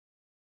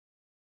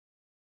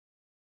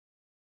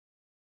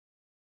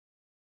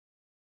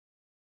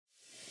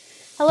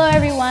Hello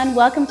everyone,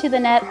 welcome to the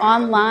Net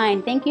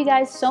Online. Thank you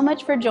guys so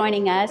much for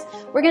joining us.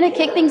 We're going to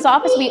kick things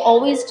off as we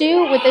always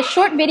do with a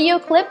short video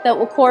clip that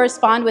will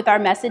correspond with our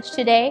message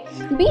today.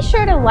 Be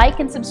sure to like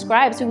and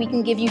subscribe so we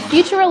can give you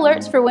future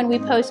alerts for when we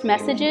post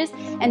messages,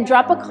 and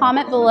drop a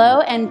comment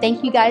below, and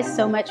thank you guys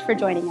so much for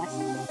joining us.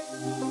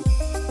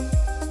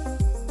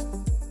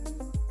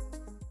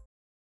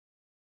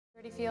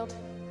 Field.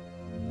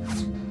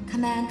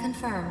 Command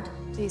confirmed.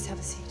 Please have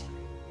a seat.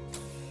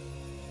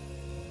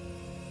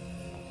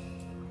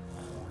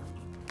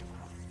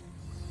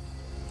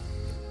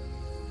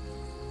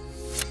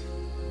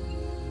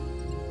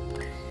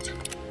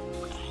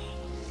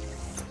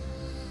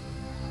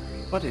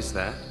 What is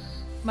that?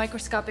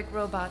 Microscopic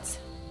robots,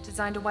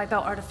 designed to wipe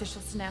out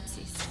artificial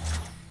synapses.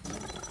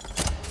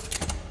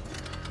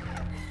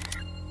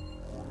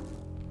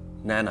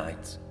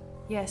 Nanites.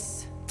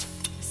 Yes.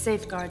 A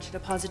safeguard should a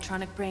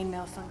positronic brain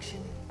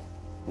malfunction.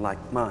 Like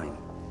mine.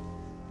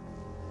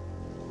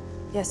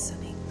 Yes,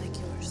 Sonny, like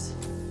yours.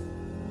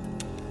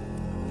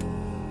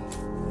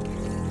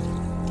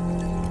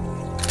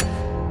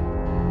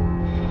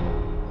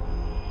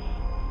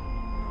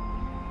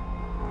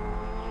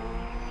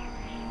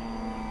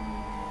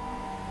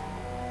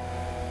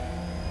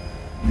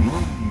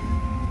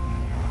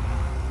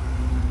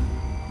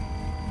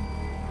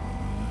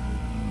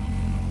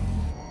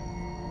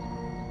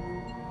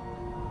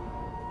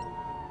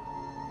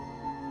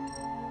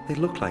 They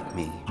look like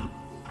me.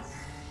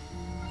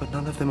 But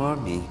none of them are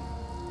me.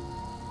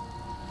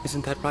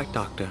 Isn't that right,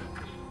 Doctor?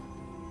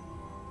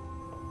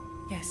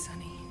 Yes,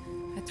 Sonny,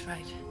 that's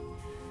right.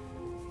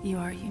 You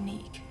are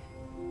unique.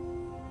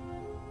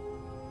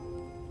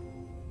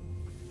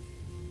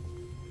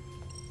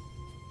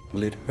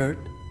 Will it hurt?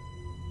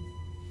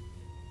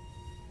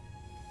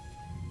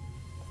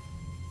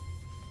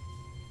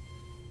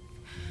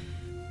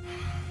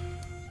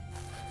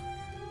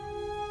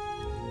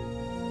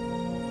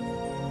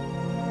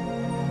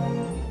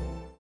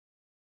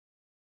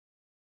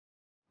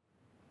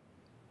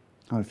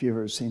 I don't know if you've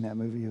ever seen that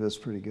movie. It was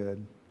pretty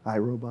good.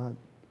 iRobot.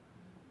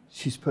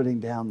 She's putting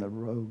down the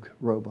rogue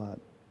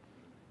robot,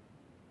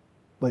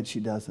 but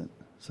she doesn't.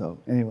 So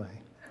anyway.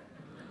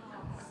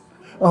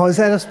 Oh, is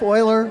that a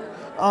spoiler?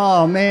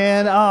 Oh,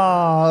 man.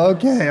 Oh,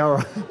 okay. All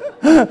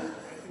right.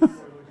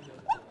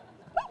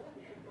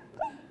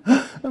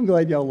 I'm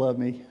glad y'all love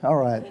me. All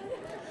right.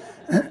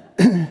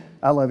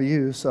 I love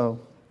you, so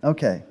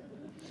okay.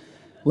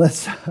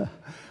 Let's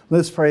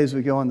pray as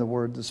we go in the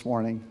Word this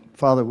morning.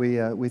 Father,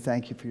 we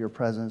thank you for your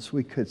presence.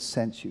 We could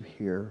sense you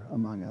here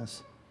among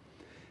us.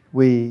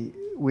 We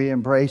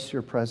embrace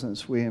your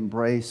presence. We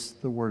embrace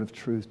the word of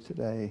truth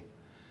today.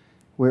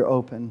 We're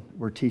open.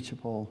 We're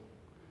teachable.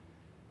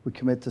 We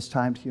commit this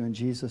time to you in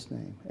Jesus'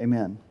 name.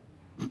 Amen.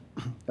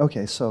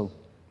 Okay, so,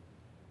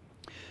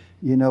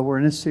 you know, we're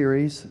in a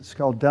series. It's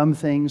called Dumb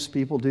Things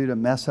People Do to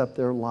Mess Up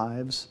Their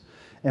Lives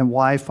and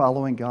Why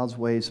Following God's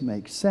Ways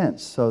Makes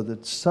Sense. So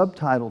the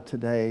subtitle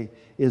today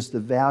is The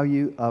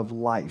Value of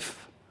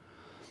Life.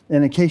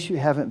 And in case you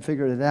haven't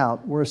figured it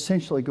out, we're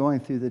essentially going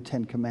through the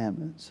 10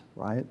 Commandments,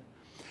 right?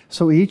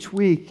 So each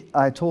week,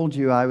 I told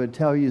you I would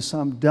tell you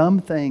some dumb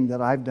thing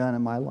that I've done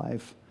in my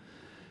life.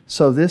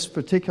 So this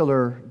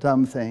particular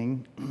dumb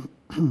thing,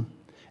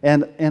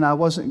 and I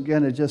wasn't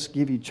going to just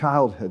give you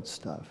childhood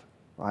stuff,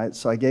 right?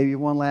 So I gave you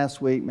one last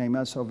week, made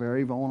myself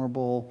very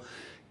vulnerable,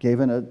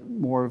 gave it a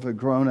more of a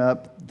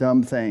grown-up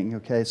dumb thing,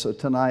 okay? So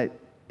tonight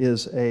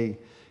is a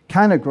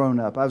kind of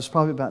grown-up. I was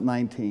probably about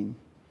 19.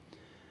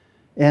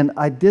 And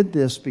I did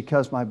this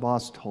because my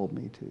boss told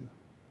me to.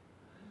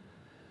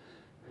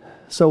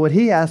 So what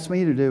he asked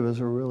me to do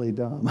was really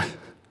dumb.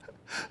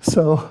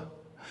 So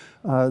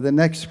the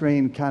next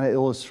screen kind of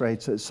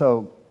illustrates it.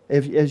 So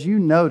as you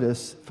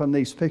notice from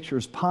these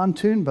pictures,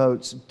 pontoon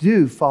boats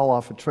do fall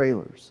off of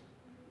trailers.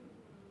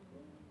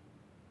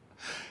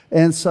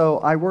 And so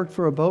I worked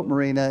for a boat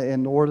marina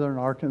in northern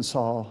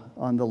Arkansas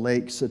on the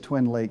lakes, the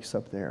Twin Lakes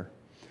up there,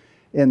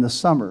 in the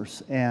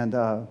summers.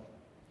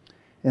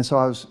 And so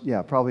I was,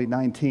 probably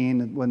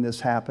 19 when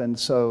this happened.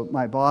 So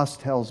my boss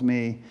tells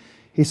me,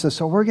 he says,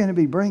 so we're going to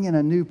be bringing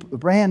a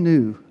brand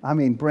new,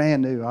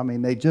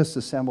 they just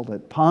assembled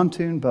it,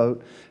 pontoon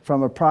boat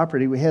from a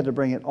property. We had to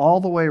bring it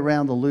all the way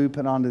around the loop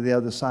and onto the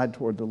other side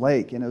toward the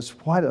lake. And it was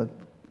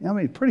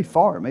pretty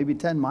far, maybe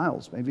 10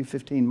 miles, maybe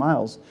 15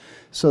 miles.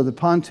 So the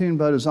pontoon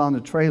boat is on the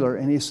trailer.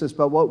 And he says,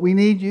 but what we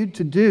need you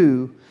to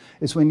do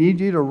is we need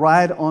you to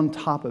ride on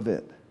top of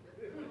it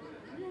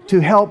to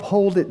help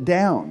hold it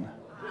down.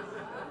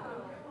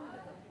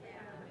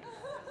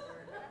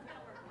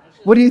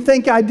 What do you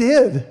think I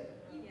did?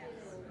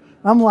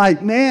 I'm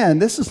like, man,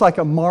 this is like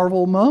a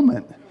Marvel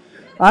moment.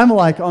 I'm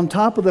like on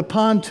top of the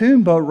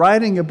pontoon boat,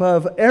 riding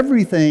above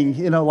everything,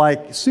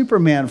 like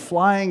Superman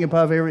flying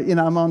above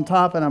I'm on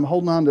top and I'm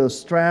holding on to a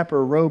strap or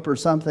a rope or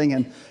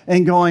something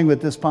and going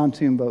with this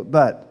pontoon boat.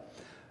 But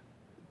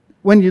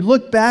when you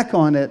look back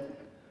on it,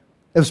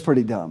 it was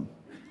pretty dumb.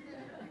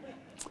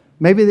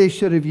 Maybe they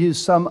should have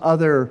used some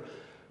other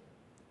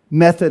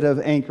method of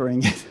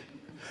anchoring it.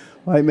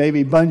 Like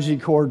maybe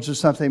bungee cords or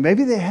something.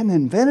 Maybe they hadn't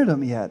invented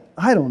them yet.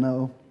 I don't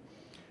know.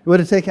 It would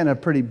have taken a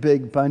pretty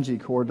big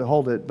bungee cord to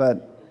hold it,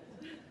 but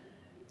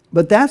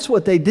that's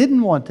what they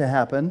didn't want to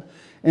happen,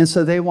 and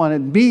so they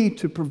wanted me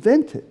to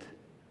prevent it.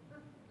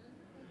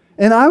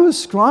 And I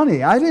was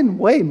scrawny. I didn't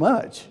weigh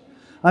much.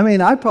 I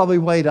mean, I probably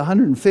weighed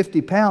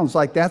 150 pounds.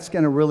 Like, that's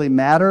going to really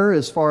matter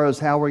as far as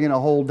how we're going to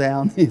hold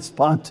down this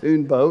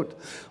pontoon boat.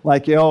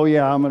 Like, oh,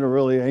 yeah, I'm going to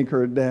really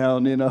anchor it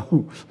down, you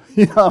know.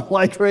 I'm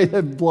like ready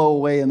to blow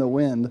away in the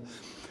wind.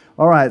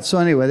 All right, so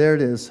anyway, there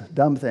it is.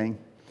 Dumb thing.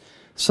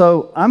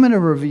 So I'm going to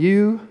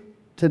review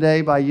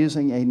today by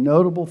using a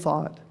notable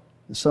thought.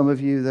 Some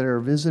of you that are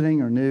visiting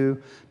or new,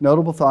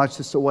 notable thoughts,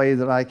 just a way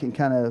that I can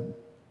kind of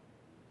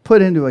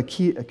put into a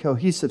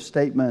cohesive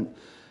statement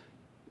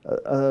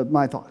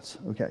my thoughts.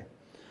 Okay.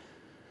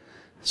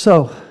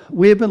 So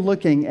we have been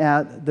looking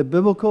at the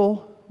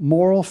biblical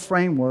moral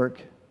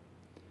framework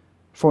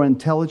for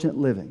intelligent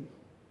living.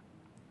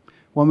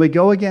 When we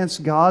go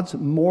against God's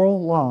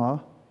moral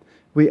law,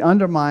 we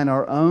undermine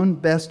our own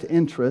best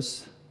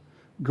interests,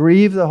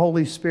 grieve the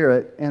Holy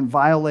Spirit, and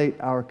violate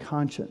our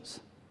conscience.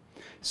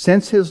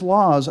 Since His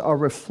laws are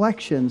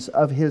reflections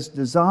of His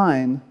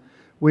design,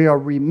 we are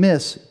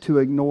remiss to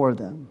ignore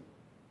them.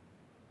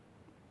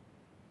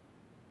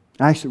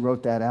 I actually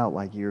wrote that out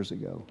like years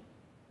ago,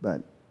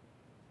 but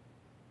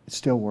it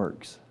still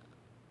works.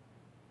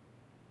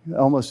 You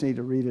almost need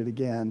to read it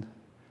again.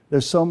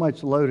 There's so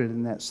much loaded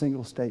in that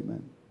single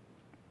statement.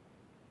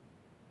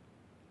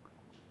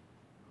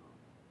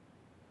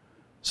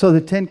 So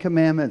the Ten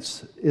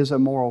Commandments is a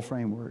moral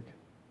framework.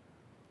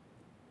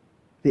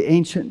 The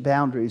ancient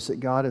boundaries that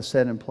God has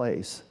set in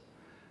place.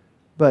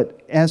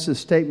 But as the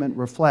statement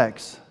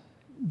reflects,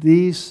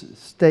 these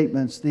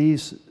statements,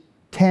 these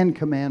 10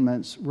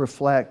 commandments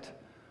reflect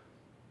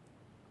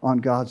on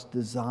God's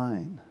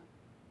design.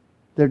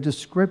 They're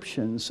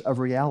descriptions of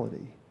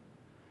reality.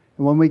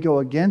 And when we go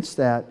against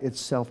that,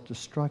 it's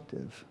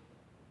self-destructive.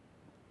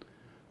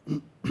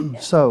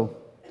 So,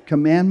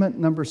 commandment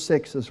number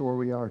 6 is where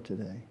we are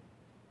today.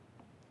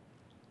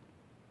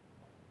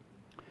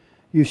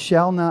 You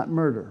shall not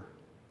murder.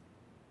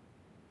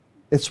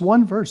 It's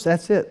one verse,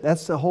 that's it.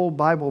 That's the whole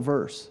Bible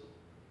verse.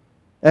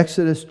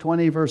 Exodus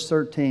 20, verse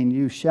 13,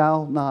 you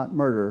shall not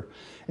murder.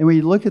 And when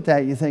you look at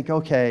that, you think,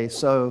 okay,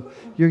 so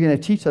you're going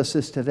to teach us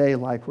this today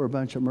like we're a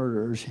bunch of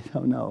murderers.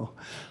 No,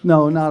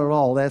 not at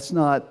all. That's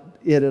not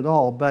it at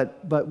all.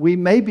 But we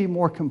may be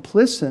more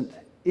complicit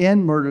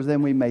in murder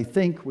than we may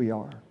think we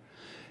are.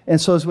 And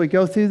so as we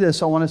go through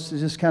this, I want us to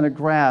just kind of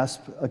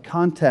grasp a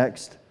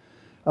context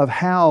of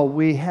how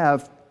we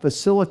have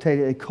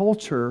facilitated a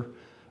culture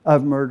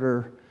of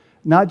murder,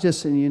 not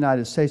just in the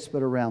United States,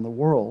 but around the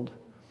world.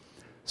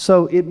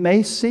 So it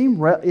may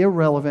seem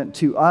irrelevant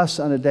to us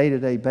on a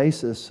day-to-day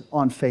basis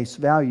on face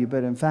value,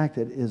 but in fact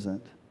it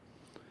isn't.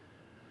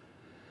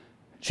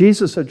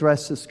 Jesus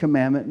addressed this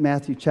commandment in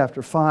Matthew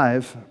chapter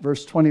 5,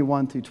 verse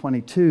 21 through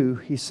 22.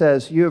 He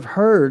says, you have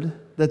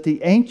heard that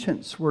the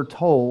ancients were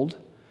told,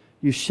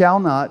 you shall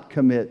not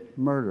commit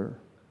murder.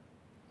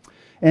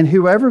 And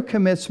whoever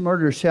commits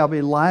murder shall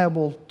be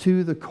liable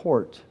to the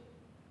court.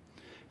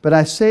 But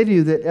I say to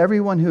you that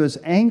everyone who is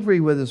angry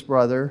with his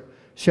brother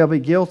shall be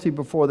guilty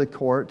before the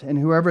court, and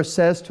whoever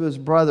says to his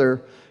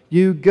brother,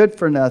 you good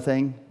for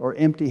nothing, or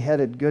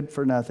empty-headed good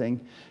for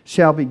nothing,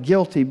 shall be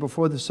guilty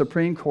before the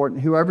Supreme Court,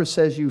 and whoever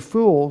says you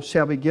fool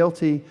shall be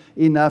guilty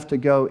enough to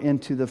go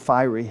into the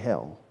fiery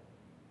hell.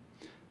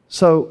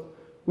 So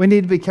we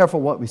need to be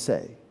careful what we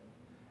say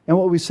and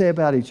what we say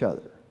about each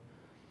other.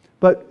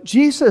 But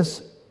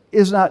Jesus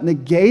is not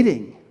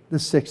negating the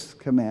 6th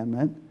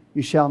commandment,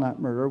 you shall not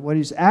murder. What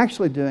He's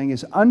actually doing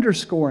is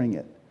underscoring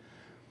it.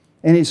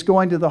 And He's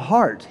going to the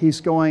heart.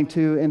 He's going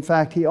to, in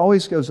fact, He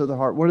always goes to the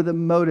heart. What are the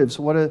motives?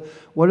 What are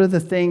the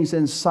things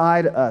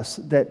inside us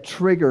that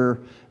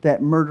trigger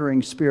that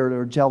murdering spirit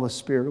or jealous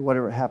spirit or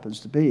whatever it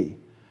happens to be?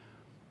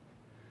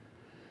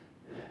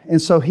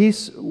 And so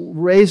He's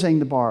raising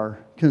the bar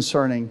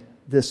concerning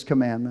this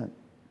commandment.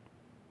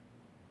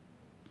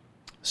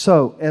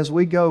 So as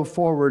we go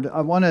forward,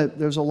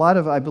 there's a lot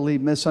of, I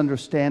believe,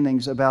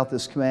 misunderstandings about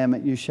this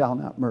commandment, you shall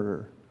not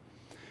murder.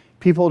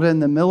 People in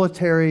the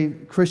military,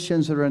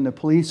 Christians that are in the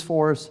police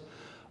force,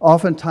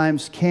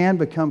 oftentimes can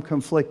become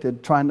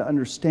conflicted trying to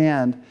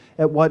understand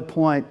at what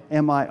point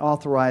am I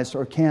authorized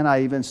or can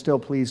I even still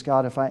please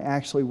God if I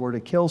actually were to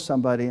kill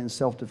somebody in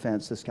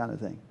self-defense, this kind of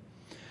thing.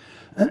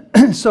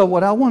 So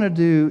what I want to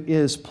do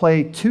is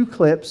play 2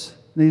 clips.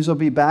 These will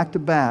be back to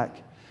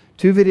back.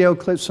 2 video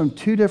clips from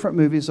 2 different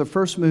movies. The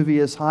first movie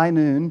is High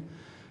Noon.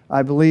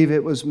 I believe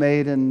it was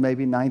made in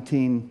maybe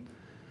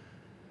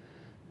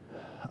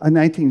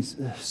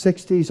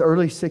 1960s,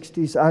 early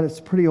 60s. It's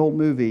a pretty old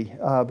movie,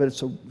 but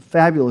it's a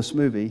fabulous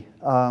movie.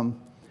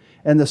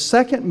 And the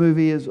second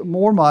movie is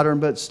more modern,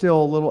 but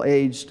still a little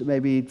aged,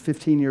 maybe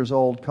 15 years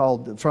old,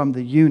 called From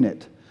the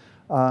Unit.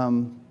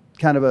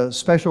 Kind of a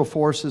special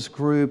forces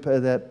group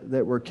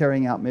that were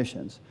carrying out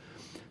missions.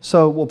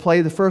 So we'll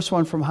play the first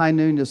one from High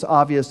Noon. It's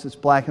obvious, it's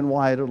black and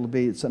white,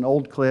 it's an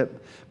old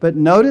clip. But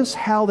notice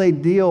how they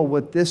deal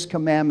with this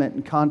commandment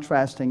and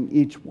contrasting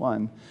each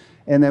one,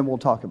 and then we'll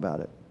talk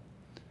about it.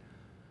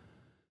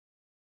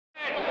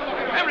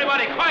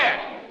 Everybody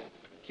quiet!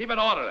 Keep it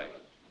orderly.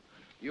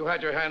 You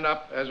had your hand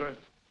up, Ezra?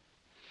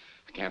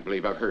 I can't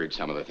believe I've heard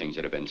some of the things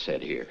that have been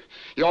said here.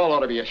 You all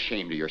ought to be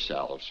ashamed of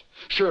yourselves.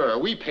 Sure,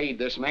 we paid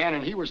this man,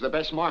 and he was the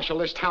best marshal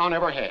this town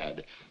ever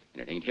had.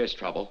 And it ain't his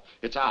trouble,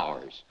 it's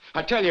ours.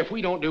 I tell you, if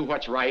we don't do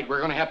what's right,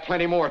 we're gonna have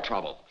plenty more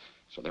trouble.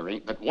 So there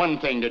ain't but one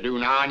thing to do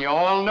now, and you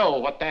all know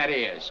what that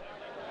is.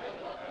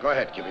 Go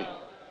ahead, Gibby.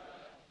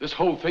 This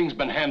whole thing's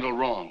been handled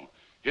wrong.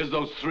 Here's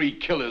those 3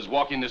 killers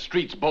walking the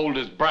streets bold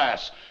as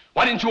brass.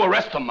 Why didn't you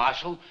arrest them,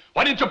 Marshal?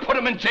 Why didn't you put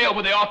them in jail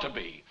where they ought to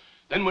be?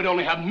 Then we'd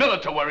only have Miller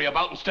to worry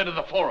about instead of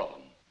the 4 of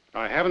them.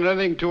 I haven't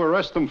anything to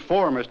arrest them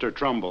for, Mr.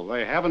 Trumbull.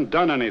 They haven't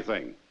done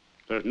anything.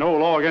 There's no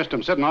law against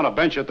them sitting on a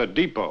bench at the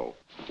depot.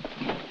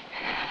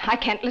 I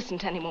can't listen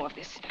to any more of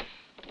this.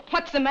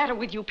 What's the matter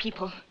with you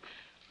people?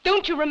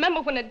 Don't you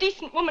remember when a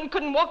decent woman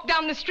couldn't walk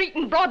down the street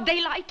in broad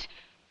daylight?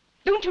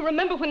 Don't you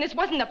remember when this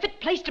wasn't a fit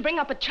place to bring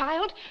up a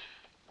child?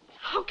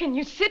 How can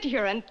you sit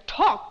here and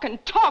talk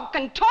and talk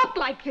and talk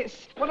like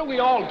this? What are we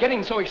all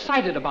getting so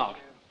excited about?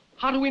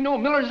 How do we know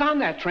Miller's on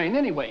that train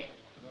anyway?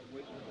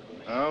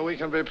 Oh, we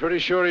can be pretty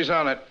sure he's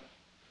on it.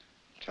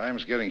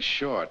 Time's getting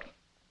short.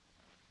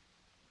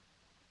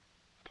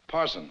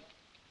 Parson,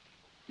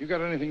 you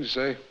got anything to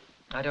say?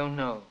 I don't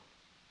know.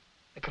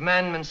 The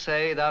commandments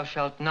say, thou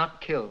shalt not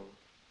kill,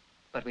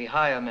 but we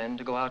hire men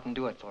to go out and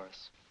do it for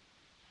us.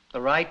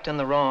 The right and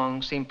the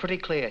wrong seem pretty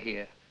clear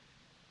here.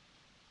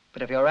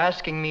 But if you're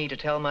asking me to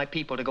tell my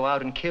people to go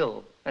out and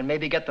kill, and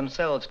maybe get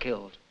themselves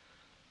killed,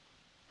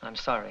 I'm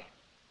sorry.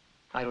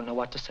 I don't know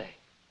what to say.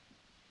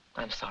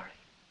 I'm sorry.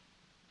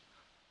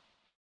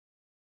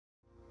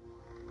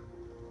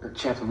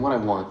 Chaplain, what I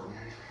want...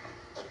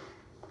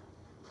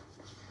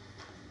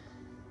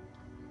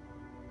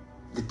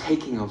 the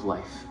taking of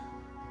life.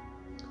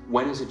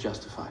 When is it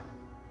justified?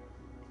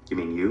 You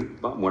mean you?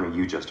 But when are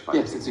you justified?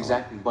 Yes, it's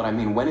exactly what I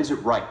mean. When is it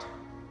right?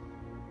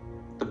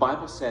 The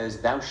Bible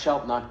says, thou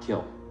shalt not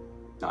kill.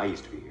 I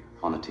used to be here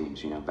on the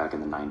teams, back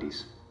in the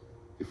 90s.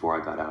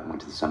 Before I got out and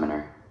went to the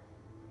seminary.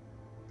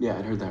 Yeah,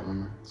 I'd heard that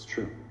rumor. It's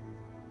true.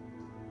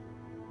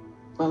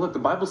 Well, look, the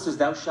Bible says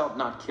thou shalt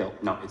not kill.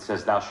 No, it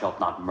says thou shalt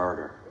not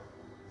murder.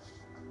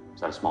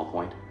 Is that a small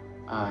point?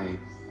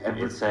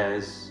 It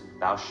says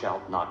thou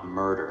shalt not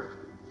murder.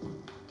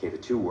 Okay, the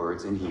 2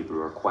 words in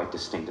Hebrew are quite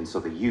distinct, and so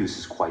the use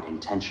is quite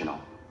intentional.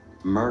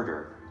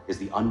 Murder is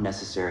the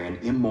unnecessary and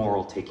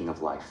immoral taking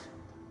of life.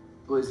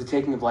 Well, is the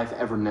taking of life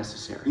ever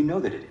necessary? You know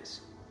that it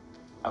is.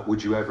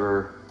 Would you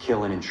ever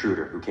kill an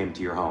intruder who came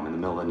to your home in the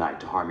middle of the night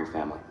to harm your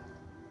family?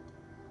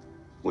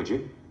 Would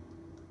you?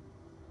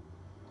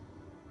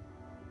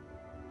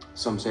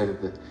 Some say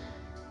that the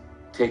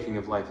taking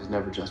of life is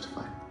never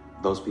justified.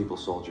 Those people,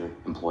 soldier,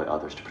 employ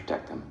others to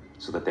protect them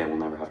so that they will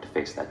never have to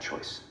face that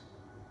choice.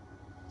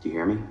 Do you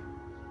hear me?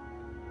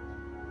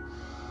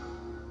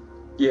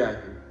 Yeah, I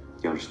hear.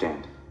 You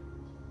understand?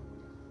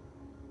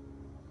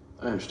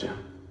 I understand.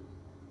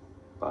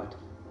 But?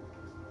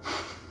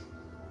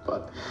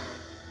 But,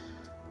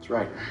 it's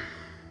right.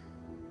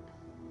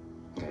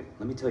 Okay,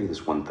 let me tell you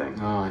this one thing.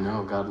 Oh, I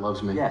know. God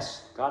loves me.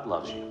 Yes, God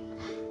loves you.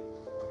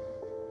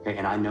 Okay,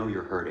 and I know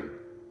you're hurting,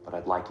 but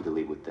I'd like you to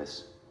leave with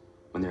this.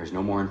 When there's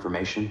no more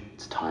information,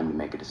 it's time to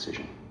make a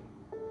decision.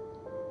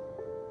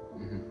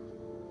 Mm-hmm.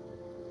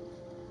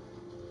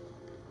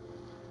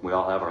 We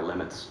all have our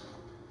limits.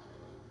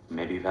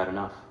 Maybe you've had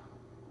enough.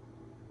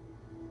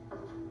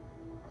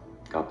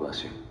 God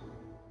bless you.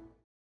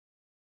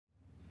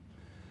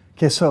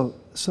 Okay, so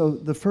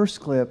the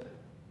first clip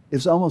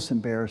is almost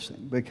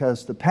embarrassing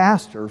because the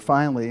pastor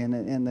finally,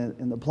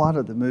 in the plot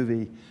of the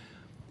movie,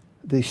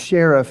 the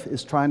sheriff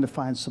is trying to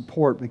find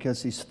support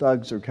because these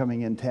thugs are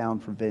coming in town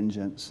for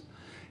vengeance.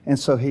 And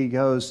so he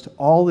goes to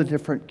all the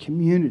different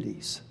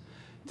communities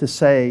to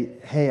say,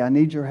 hey, I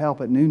need your help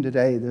at noon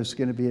today. There's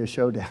going to be a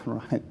showdown,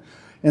 right?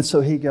 And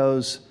so he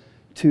goes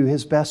to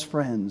his best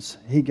friends.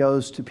 He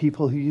goes to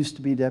people who used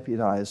to be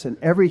deputized. In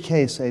every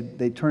case,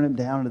 they'd turn him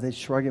down or they'd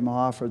shrug him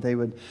off or they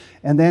would,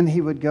 and then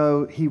he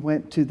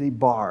went to the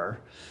bar.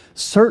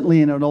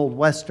 Certainly in an old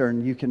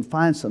Western, you can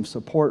find some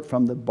support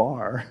from the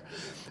bar.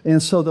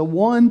 And so the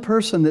one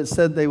person that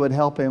said they would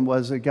help him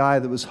was a guy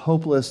that was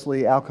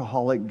hopelessly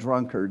alcoholic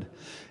drunkard.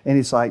 And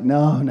he's like,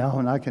 no,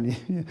 not going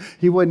to.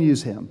 He wouldn't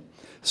use him.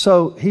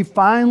 So he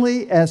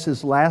finally, as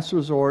his last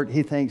resort,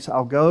 he thinks,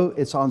 I'll go.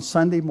 It's on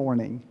Sunday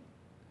morning.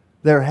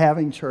 They're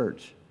having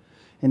church.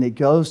 And he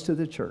goes to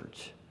the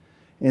church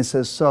and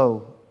says,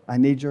 so I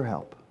need your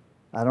help.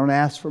 I don't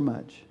ask for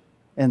much.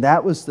 And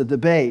that was the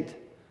debate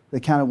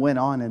that kind of went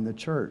on in the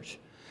church.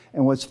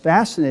 And what's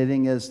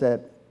fascinating is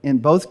that in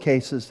both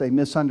cases, they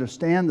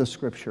misunderstand the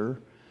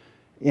scripture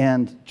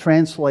and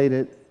translate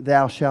it,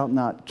 thou shalt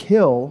not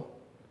kill,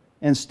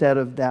 instead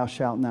of thou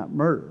shalt not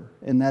murder.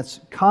 And that's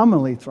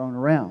commonly thrown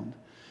around.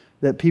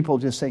 that people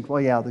just think,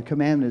 well, yeah, the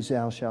commandment is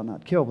thou shalt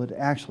not kill, but it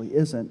actually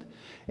isn't.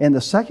 And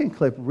the second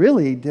clip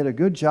really did a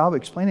good job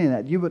explaining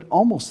that. You would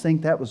almost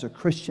think that was a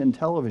Christian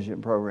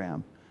television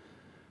program.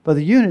 But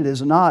the unit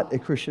is not a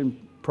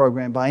Christian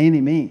program by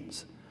any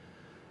means.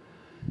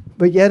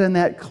 But yet in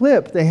that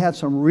clip, they had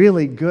some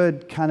really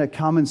good kind of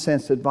common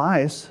sense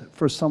advice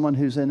for someone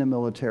who's in the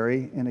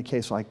military in a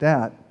case like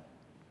that.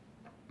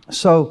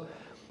 So,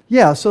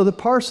 yeah, so the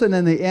parson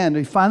in the end,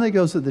 he finally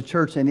goes to the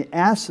church and he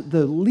asks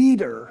the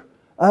leader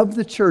of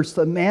the church,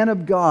 the man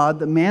of God,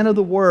 the man of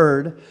the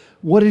word,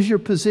 what is your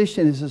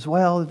position? He says,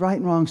 well, right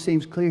and wrong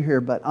seems clear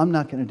here, but I'm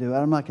not going to do it.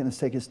 I'm not going to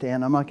take a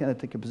stand. I'm not going to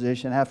take a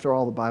position. After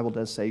all, the Bible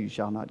does say you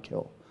shall not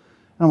kill.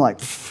 And I'm like,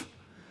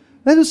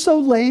 that is so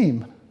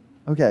lame.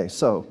 Okay,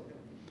 so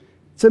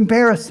it's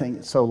embarrassing.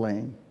 It's so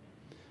lame.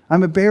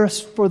 I'm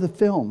embarrassed for the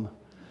film,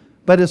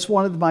 but it's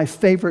one of my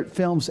favorite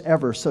films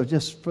ever, so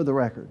just for the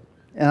record.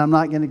 And I'm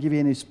not going to give you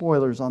any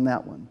spoilers on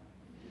that one.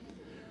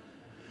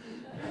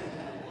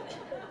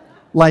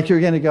 Like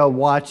you're going to go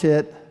watch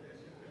it.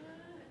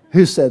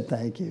 Who said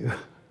thank you?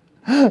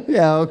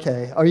 Yeah,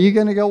 okay. Are you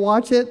going to go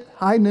watch it?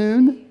 High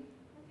noon?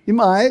 You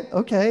might.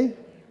 Okay.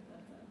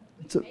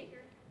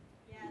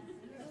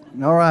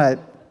 All right.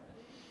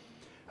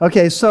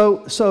 Okay,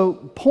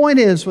 so point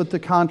is with the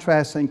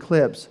contrasting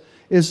clips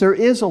is there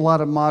is a lot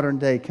of modern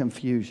day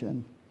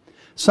confusion.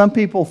 Some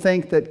people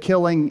think that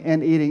killing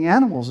and eating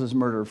animals is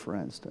murder, for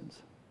instance.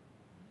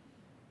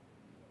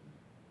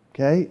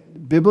 Okay?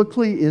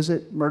 Biblically, is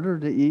it murder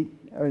to eat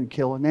or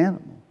kill an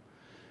animal?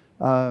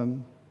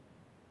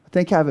 I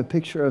think I have a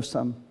picture of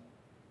some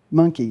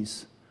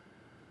monkeys.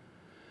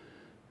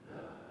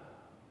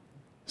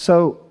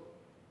 So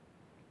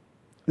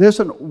there's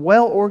a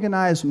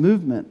well-organized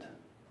movement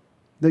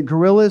that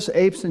gorillas,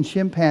 apes, and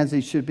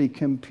chimpanzees should be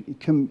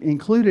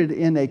included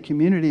in a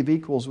community of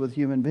equals with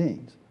human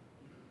beings.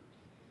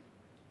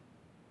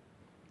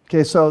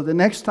 Okay, so the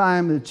next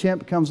time the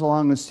chimp comes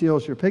along and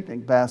steals your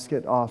picnic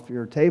basket off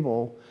your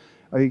table,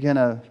 are you going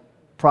to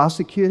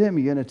prosecute him? Are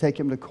you going to take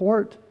him to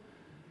court?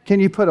 Can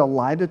you put a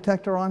lie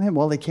detector on him?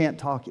 Well, they can't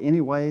talk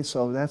anyway,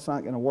 so that's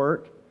not going to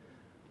work.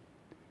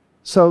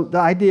 So the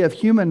idea of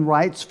human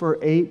rights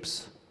for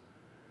apes,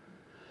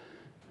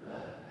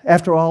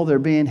 after all, they're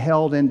being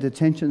held in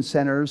detention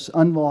centers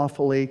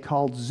unlawfully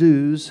called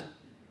zoos.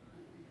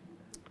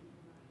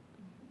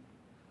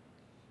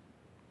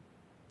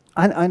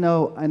 I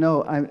know,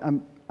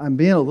 I'm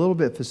being a little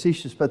bit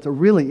facetious, but there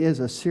really is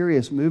a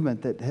serious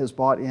movement that has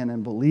bought in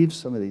and believes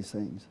some of these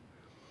things.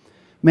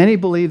 Many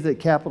believe that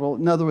capital,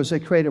 in other words, they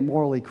create a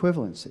moral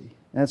equivalency.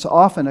 And it's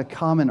often a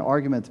common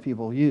argument that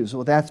people use.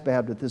 Well, that's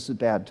bad, but this is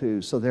bad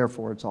too, so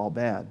therefore it's all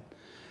bad.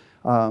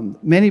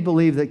 Many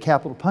believe that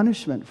capital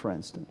punishment, for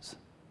instance,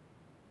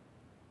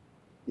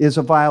 is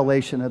a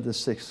violation of the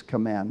sixth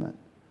commandment,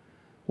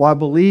 while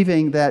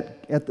believing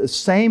that at the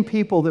same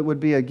people that would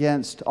be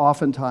against,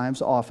 often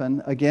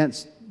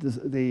against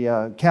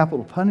the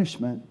capital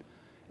punishment,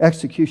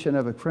 execution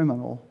of a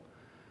criminal,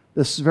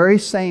 this very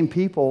same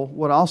people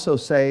would also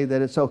say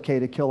that it's okay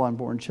to kill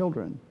unborn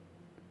children.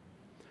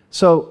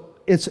 So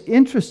it's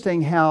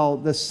interesting how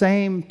the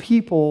same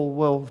people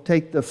will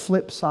take the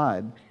flip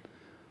side.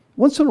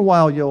 Once in a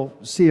while you'll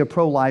see a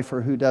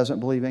pro-lifer who doesn't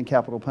believe in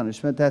capital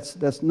punishment.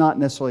 That's not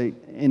necessarily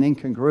an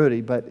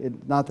incongruity,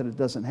 but not that it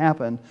doesn't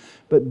happen.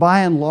 But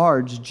by and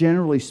large,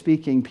 generally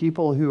speaking,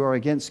 people who are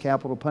against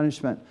capital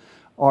punishment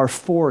are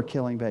for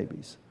killing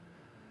babies.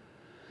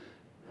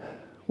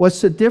 What's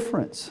the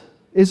difference?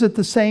 Is it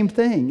the same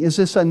thing? Is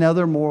this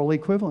another moral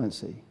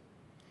equivalency?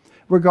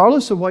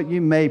 Regardless of what you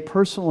may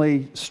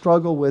personally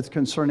struggle with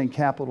concerning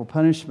capital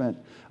punishment,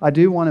 I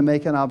do want to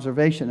make an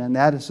observation, and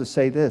that is to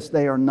say this: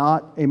 they are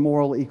not a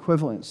moral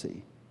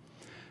equivalency.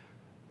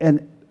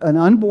 And an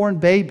unborn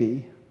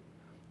baby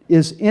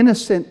is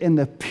innocent in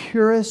the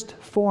purest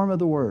form of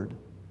the word.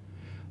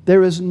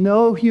 There is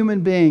no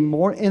human being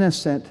more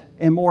innocent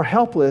and more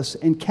helpless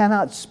and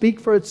cannot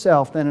speak for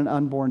itself than an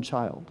unborn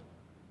child.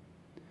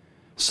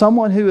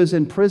 Someone who is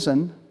in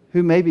prison,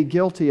 who may be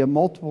guilty of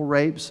multiple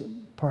rapes,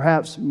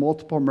 perhaps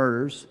multiple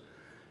murders,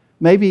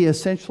 may be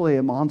essentially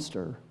a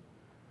monster.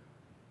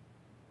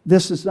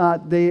 This is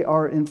not, they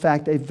are in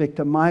fact a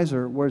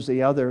victimizer, whereas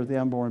the other, the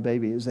unborn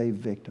baby, is a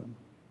victim.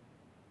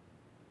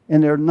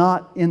 And they're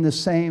not in the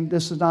same,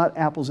 this is not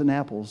apples and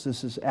apples,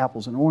 this is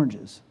apples and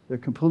oranges. They're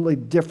completely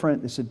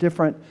different. It's a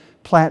different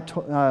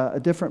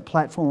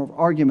platform of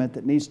argument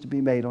that needs to be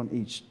made on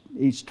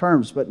each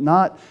terms, but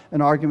not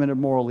an argument of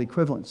moral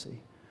equivalency.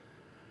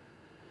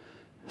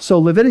 So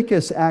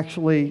Leviticus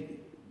actually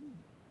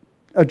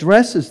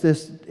addresses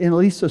this in at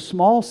least a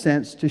small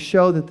sense to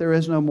show that there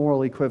is no moral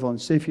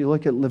equivalency. If you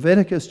look at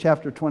Leviticus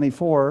chapter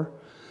 24,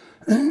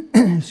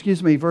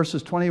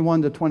 verses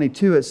 21 to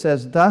 22, it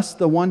says, "Thus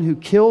the one who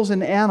kills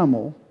an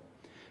animal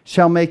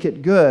shall make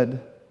it good,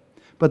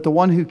 but the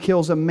one who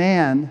kills a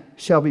man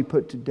shall be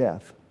put to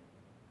death."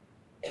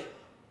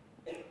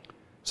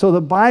 So the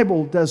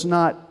Bible does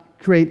not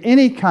create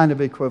any kind of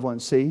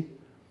equivalency,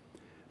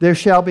 There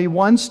shall be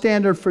one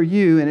standard for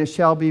you, and it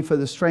shall be for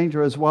the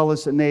stranger as well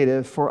as the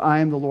native, for I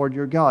am the Lord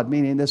your God.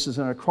 Meaning this is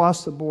an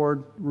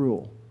across-the-board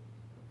rule.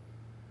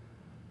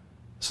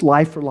 It's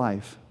life for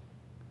life.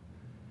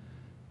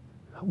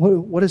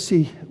 What is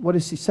he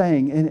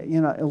saying?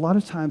 And a lot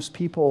of times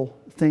people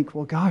think,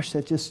 well, gosh,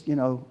 that just,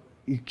 you're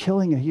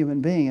killing a human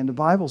being. And the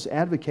Bible's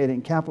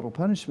advocating capital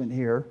punishment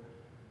here.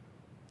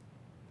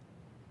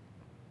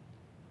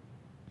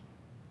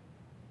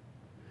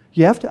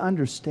 You have to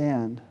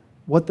understand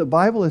what the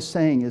Bible is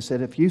saying is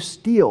that if you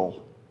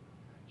steal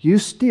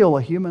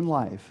a human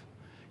life,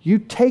 you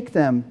take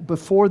them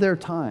before their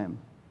time.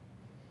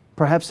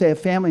 Perhaps they have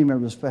family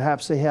members,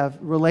 perhaps they have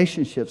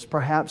relationships,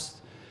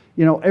 perhaps,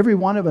 every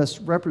one of us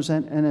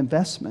represent an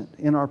investment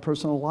in our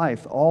personal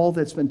life, all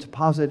that's been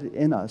deposited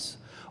in us,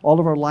 all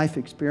of our life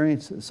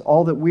experiences,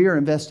 all that we are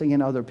investing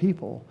in other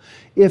people.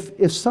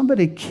 If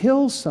somebody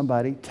kills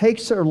somebody,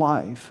 takes their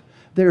life,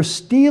 they're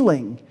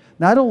stealing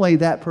not only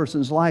that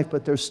person's life,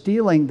 but they're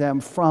stealing them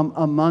from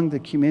among the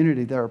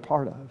community they're a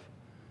part of.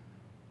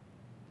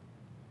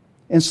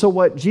 And so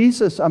what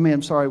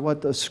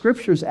the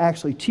Scripture's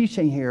actually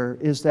teaching here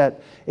is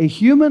that a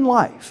human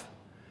life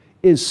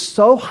is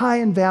so high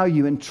in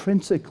value,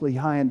 intrinsically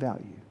high in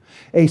value.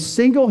 A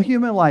single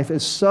human life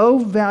is so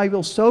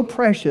valuable, so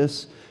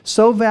precious,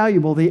 so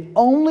valuable, the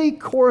only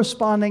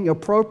corresponding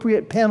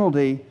appropriate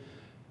penalty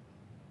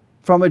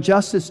from a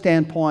justice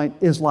standpoint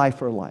is life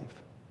for life.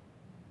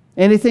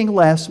 Anything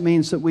less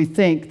means that we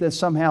think that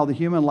somehow the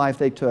human life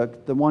they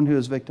took, the one who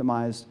is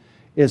victimized,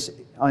 is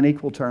on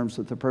equal terms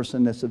with the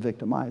person that's a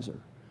victimizer.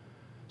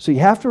 So you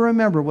have to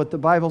remember what the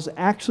Bible's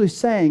actually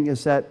saying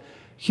is that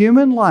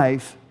human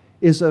life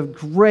is of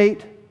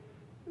great,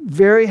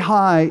 very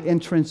high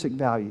intrinsic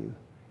value.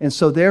 And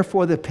so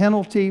therefore the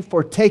penalty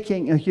for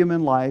taking a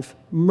human life,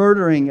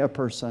 murdering a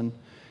person,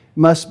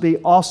 must be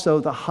also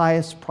the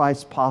highest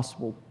price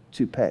possible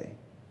to pay.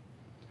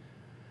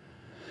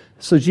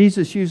 So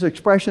Jesus used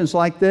expressions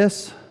like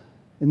this.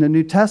 In the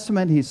New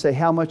Testament, he'd say,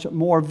 how much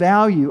more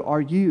value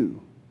are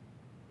you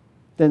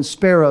than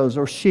sparrows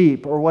or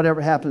sheep or whatever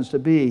it happens to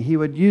be? He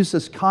would use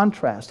this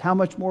contrast. How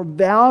much more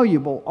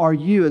valuable are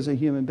you as a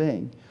human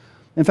being?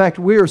 In fact,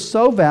 we are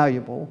so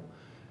valuable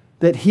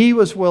that he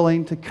was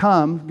willing to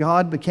come,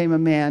 God became a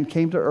man,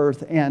 came to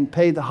earth, and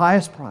paid the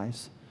highest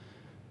price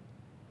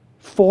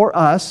for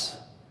us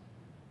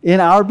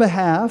in our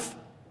behalf,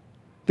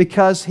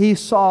 because he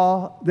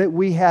saw that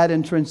we had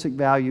intrinsic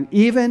value.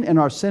 Even in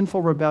our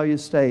sinful,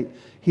 rebellious state,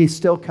 he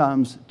still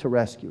comes to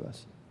rescue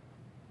us.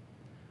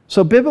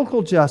 So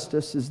biblical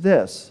justice is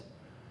this.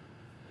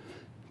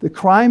 The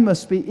crime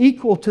must be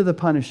equal to the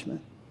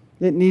punishment.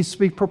 It needs to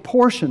be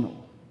proportional.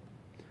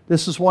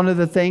 This is one of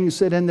the things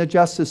that in the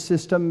justice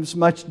system is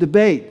much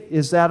debate.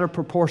 Is that a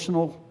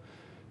proportional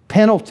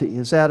penalty?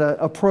 Is that an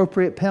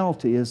appropriate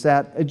penalty? Is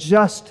that a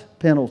just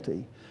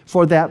penalty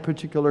for that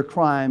particular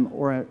crime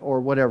or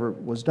whatever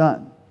was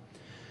done?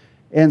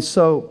 And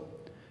so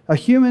a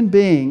human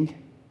being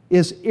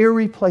is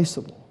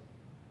irreplaceable.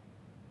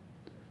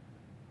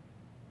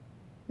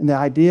 And the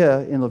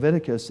idea in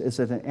Leviticus is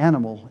that an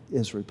animal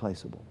is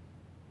replaceable.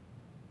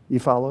 You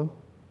follow?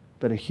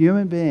 But a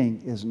human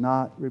being is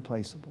not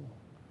replaceable.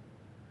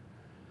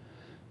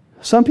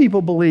 Some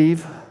people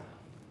believe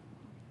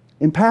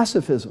in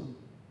pacifism.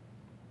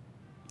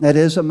 That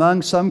is,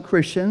 among some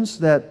Christians,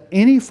 that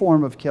any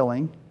form of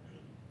killing,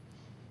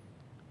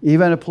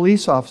 even a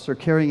police officer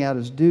carrying out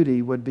his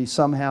duty, would be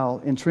somehow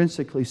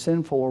intrinsically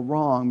sinful or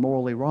wrong,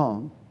 morally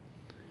wrong.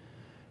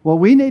 Well,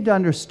 we need to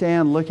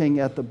understand, looking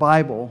at the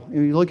Bible,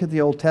 and you look at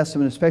the Old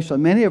Testament especially,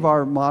 many of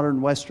our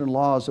modern Western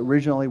laws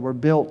originally were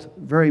built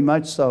very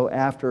much so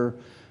after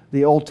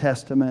the Old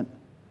Testament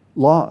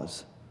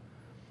laws.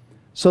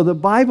 So the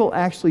Bible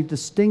actually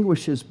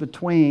distinguishes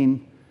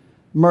between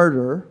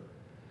murder,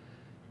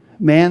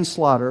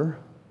 manslaughter,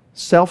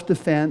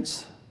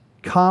 self-defense,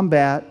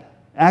 combat,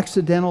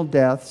 accidental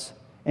deaths,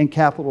 and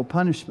capital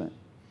punishment.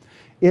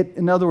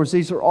 In other words,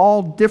 these are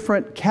all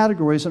different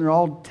categories and are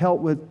all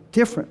dealt with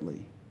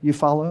differently. You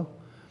follow?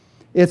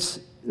 It's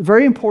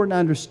very important to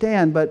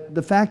understand, but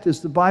the fact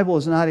is the Bible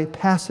is not a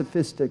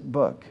pacifistic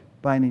book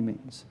by any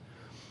means.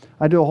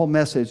 I do a whole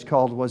message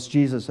called Was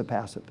Jesus a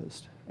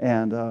Pacifist?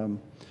 And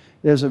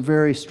there's a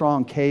very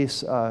strong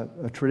case, a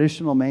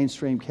traditional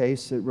mainstream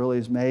case that really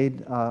is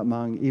made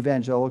among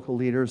evangelical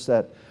leaders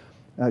that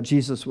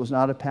Jesus was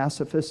not a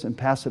pacifist, and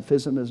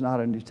pacifism is not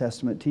a New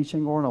Testament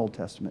teaching or an Old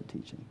Testament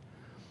teaching.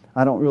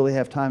 I don't really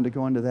have time to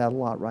go into that a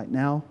lot right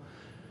now.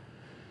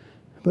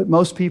 But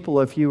most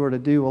people, if you were to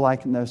do,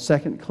 like in the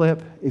second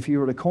clip, if you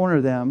were to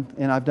corner them,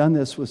 and I've done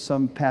this with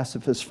some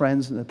pacifist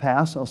friends in the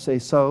past, I'll say,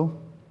 so,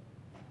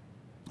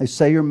 they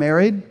say you're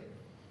married,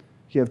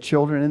 you have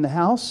children in the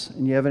house,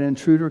 and you have an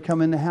intruder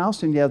come in the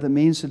house, and you have the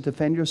means to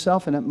defend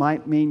yourself, and it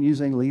might mean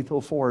using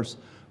lethal force.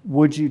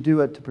 Would you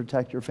do it to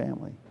protect your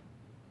family?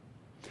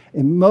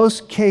 In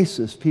most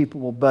cases,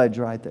 people will budge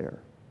right there.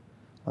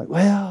 Like,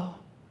 well,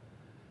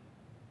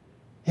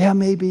 yeah,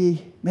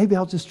 maybe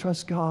I'll just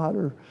trust God,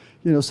 or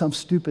some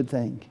stupid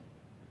thing.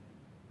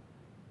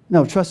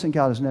 No, trusting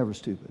God is never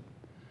stupid.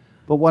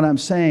 But what I'm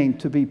saying,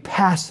 to be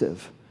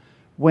passive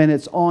when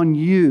it's on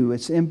you,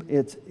 it's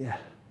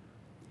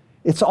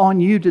on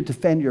you to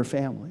defend your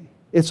family.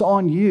 It's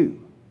on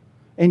you.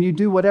 And you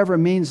do whatever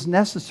means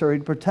necessary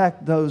to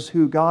protect those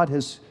who God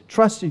has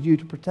trusted you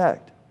to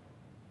protect.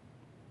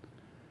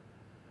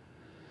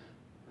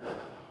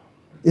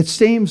 It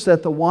seems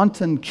that the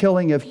wanton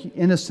killing of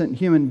innocent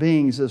human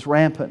beings is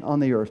rampant on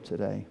the earth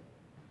today.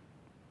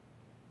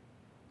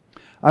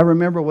 I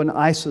remember when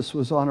ISIS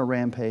was on a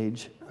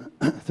rampage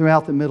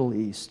throughout the Middle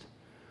East.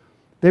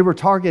 They were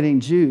targeting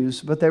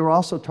Jews, but they were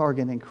also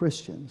targeting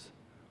Christians.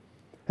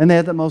 And they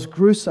had the most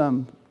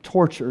gruesome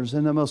tortures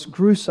and the most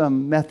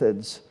gruesome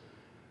methods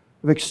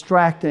of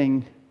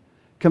extracting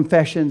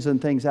confessions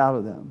and things out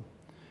of them.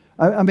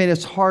 I mean,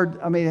 it's hard.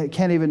 I mean, I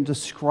can't even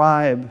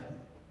describe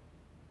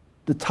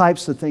the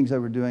types of things they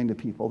were doing to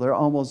people.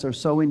 They're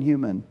so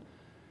inhuman,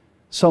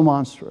 so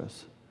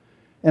monstrous.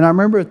 And I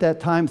remember at that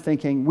time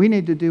thinking, we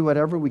need to do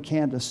whatever we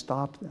can to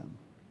stop them.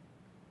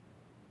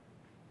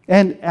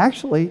 And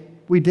actually,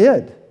 we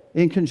did.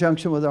 In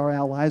conjunction with our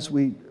allies,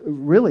 we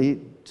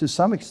really, to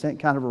some extent,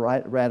 kind of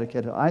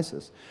eradicated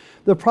ISIS.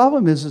 The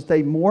problem is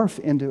they morph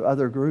into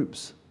other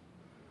groups.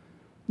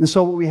 And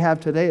so what we have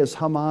today is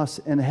Hamas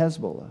and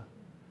Hezbollah.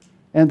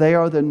 And they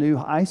are the new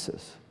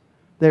ISIS.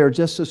 They are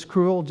just as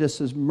cruel,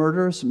 just as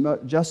murderous,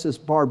 just as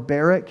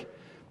barbaric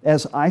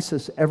as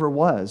ISIS ever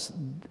was.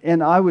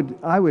 And I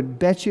would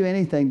bet you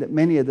anything that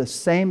many of the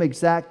same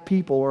exact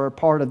people are a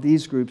part of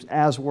these groups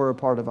as were a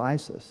part of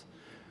ISIS.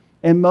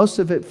 And most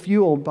of it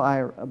fueled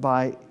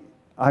by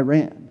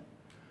Iran.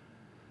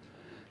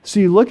 So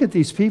you look at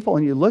these people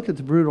and you look at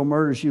the brutal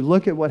murders, you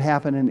look at what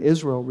happened in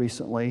Israel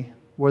recently,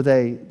 where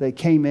they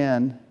came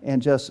in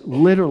and just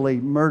literally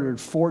murdered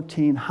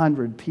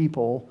 1,400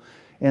 people.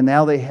 And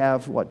now they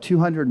have,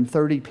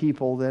 230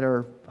 people that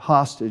are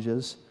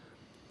hostages.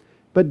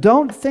 But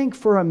don't think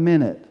for a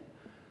minute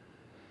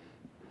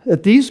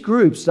that these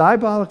groups,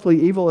 diabolically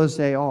evil as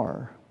they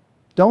are,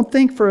 don't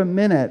think for a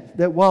minute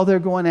that while they're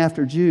going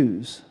after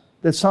Jews,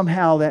 that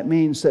somehow that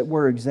means that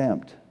we're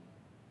exempt.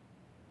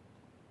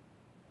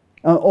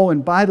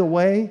 And by the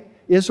way,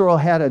 Israel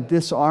had a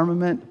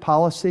disarmament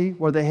policy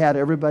where they had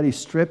everybody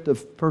stripped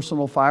of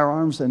personal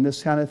firearms and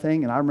this kind of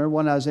thing. And I remember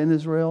when I was in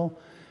Israel,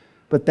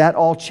 but that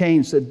all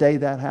changed the day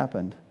that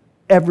happened.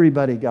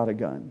 Everybody got a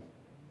gun.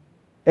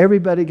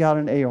 Everybody got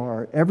an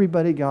AR.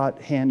 Everybody got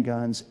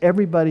handguns.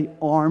 Everybody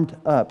armed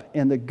up.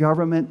 And the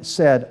government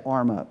said,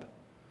 arm up.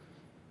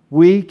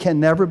 We can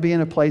never be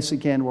in a place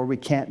again where we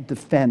can't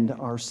defend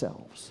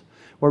ourselves,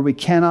 where we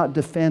cannot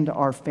defend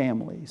our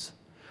families.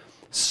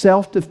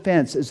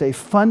 Self-defense is a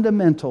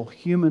fundamental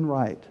human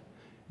right.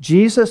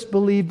 Jesus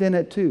believed in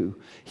it too.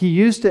 He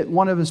used it in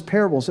one of his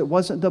parables. It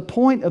wasn't the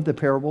point of the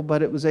parable,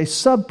 but it was a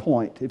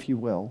sub-point, if you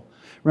will.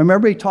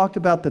 Remember, he talked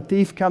about the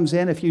thief comes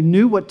in. If you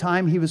knew what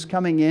time he was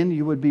coming in,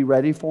 you would be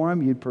ready for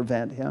him. You'd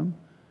prevent him.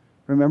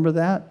 Remember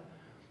that?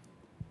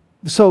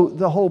 So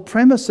the whole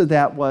premise of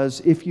that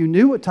was, if you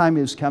knew what time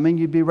he was coming,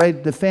 you'd be ready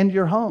to defend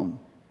your home.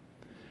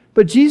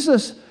 But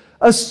Jesus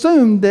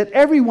assumed that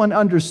everyone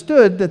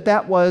understood that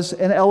that was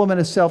an element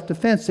of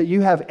self-defense, that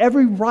you have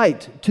every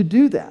right to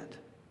do that.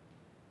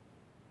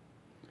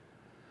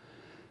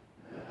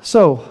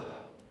 So,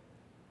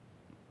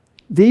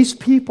 these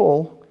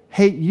people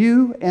hate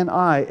you and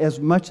I as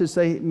much as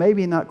they,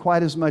 maybe not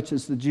quite as much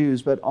as the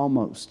Jews, but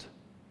almost.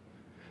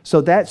 So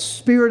that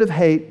spirit of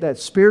hate, that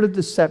spirit of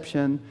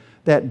deception,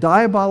 that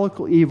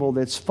diabolical evil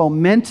that's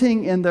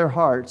fomenting in their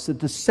hearts, the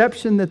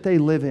deception that they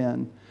live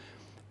in,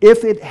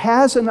 if it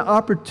has an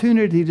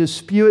opportunity to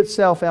spew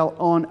itself out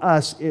on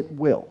us, it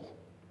will.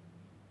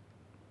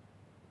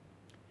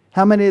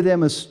 How many of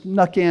them have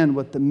snuck in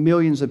with the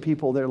millions of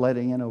people they're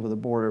letting in over the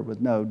border with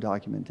no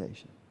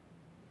documentation?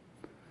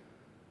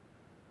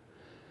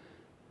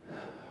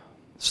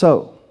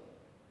 So,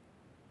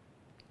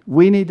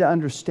 we need to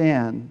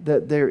understand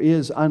that there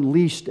is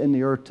unleashed in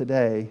the earth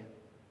today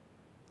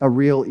a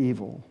real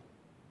evil.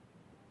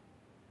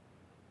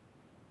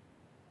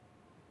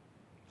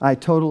 I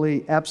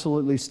totally,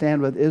 absolutely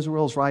stand with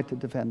Israel's right to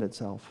defend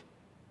itself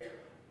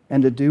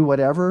and to do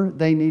whatever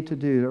they need to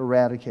do to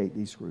eradicate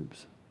these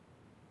groups.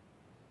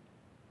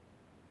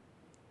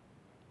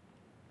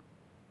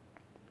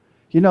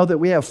 You know that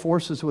we have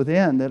forces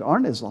within that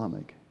aren't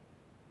Islamic.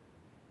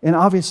 And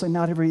obviously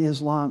not every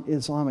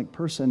Islamic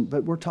person,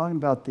 but we're talking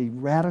about the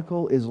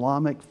radical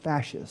Islamic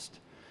fascist.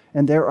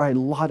 And there are a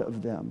lot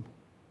of them.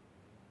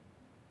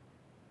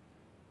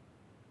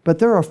 But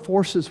there are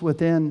forces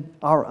within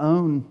our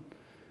own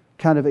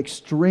kind of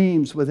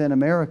extremes within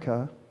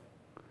America.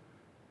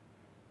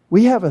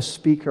 We have a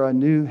speaker, a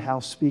new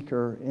House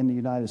Speaker in the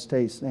United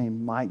States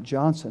named Mike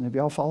Johnson. Have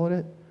y'all followed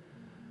it?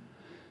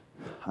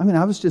 I mean,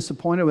 I was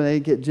disappointed when they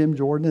get Jim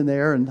Jordan in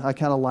there, and I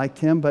kind of liked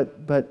him.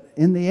 But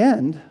in the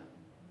end,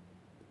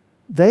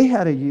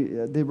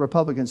 the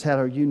Republicans had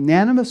a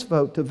unanimous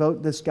vote to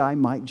vote this guy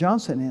Mike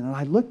Johnson in. And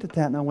I looked at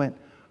that and I went,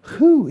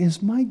 who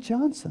is Mike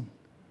Johnson?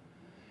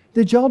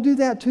 Did y'all do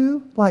that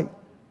too? Like,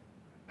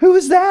 who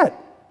is that?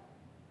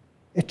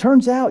 It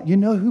turns out, you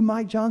know who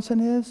Mike Johnson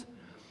is?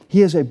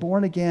 He is a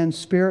born-again,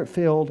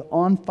 spirit-filled,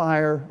 on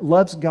fire,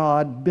 loves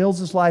God, builds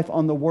his life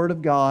on the Word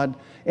of God,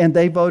 and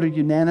they voted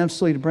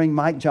unanimously to bring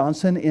Mike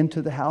Johnson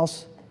into the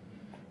House.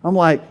 I'm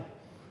like,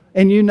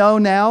 and you know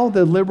now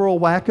the liberal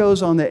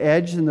wackos on the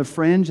edge and the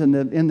fringe and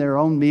in their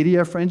own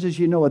media fringes,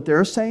 you know what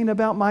they're saying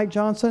about Mike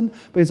Johnson?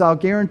 Because I'll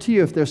guarantee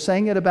you, if they're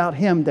saying it about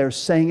him, they're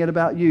saying it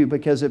about you.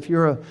 Because if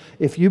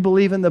you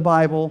believe in the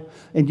Bible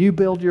and you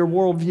build your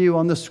worldview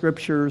on the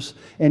Scriptures,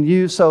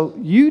 so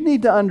you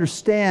need to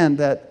understand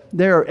that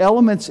there are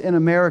elements in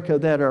America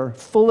that are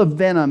full of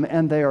venom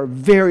and they are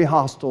very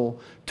hostile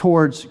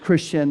towards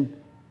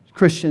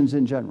Christians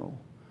in general.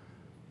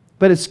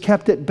 But it's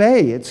kept at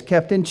bay. It's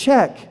kept in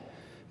check.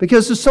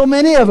 Because there's so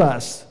many of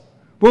us.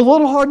 We're a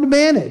little hard to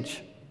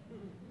manage.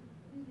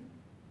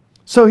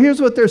 So here's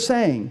what they're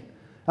saying.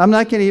 I'm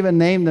not going to even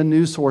name the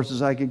news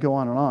sources. I could go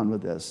on and on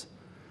with this.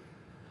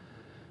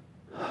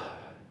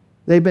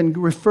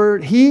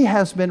 He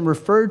has been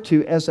referred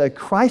to as a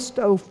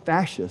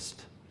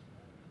Christo-fascist.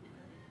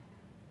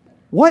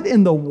 What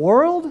in the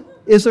world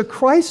is a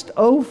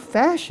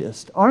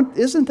Christo-fascist?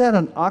 Isn't that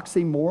an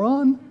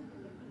oxymoron?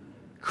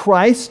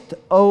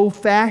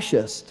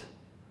 Christo-fascist.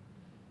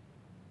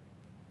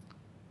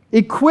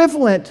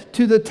 Equivalent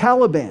to the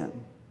Taliban.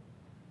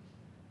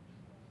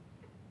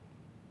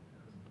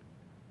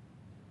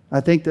 I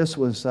think this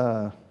was,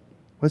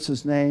 what's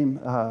his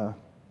name?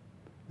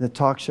 The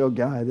talk show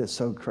guy that's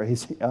so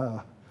crazy.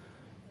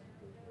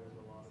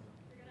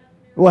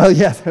 Well,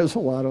 yeah, there's a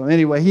lot of them.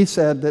 Anyway, he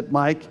said that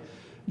Mike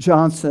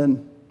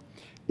Johnson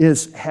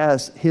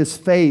his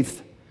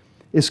faith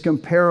is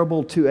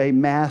comparable to a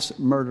mass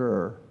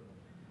murderer.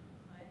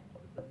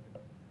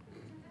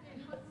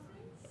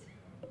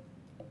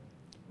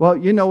 Well,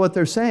 you know what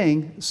they're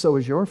saying, so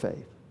is your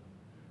faith.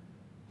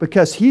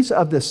 Because he's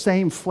of the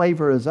same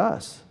flavor as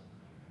us.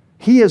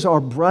 He is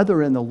our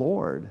brother in the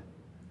Lord.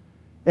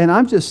 And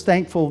I'm just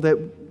thankful that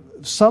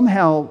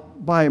somehow,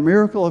 by a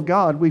miracle of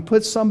God, we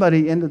put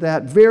somebody into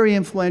that very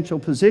influential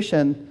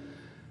position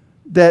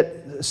that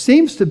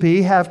seems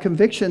to have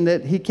conviction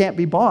that he can't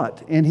be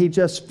bought. And he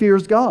just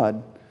fears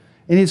God.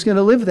 And he's going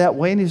to live that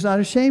way, and he's not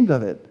ashamed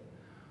of it.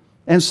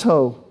 And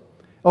so,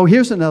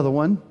 here's another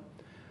one.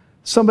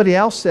 Somebody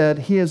else said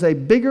he is a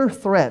bigger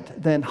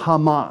threat than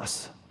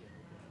Hamas.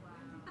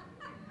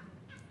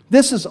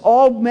 This is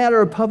all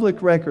matter of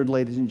public record,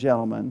 ladies and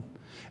gentlemen.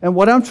 And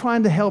what I'm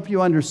trying to help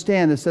you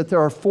understand is that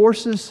there are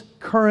forces,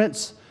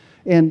 currents,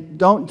 and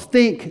don't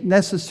think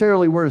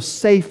necessarily we're as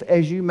safe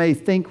as you may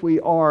think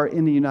we are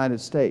in the United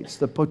States.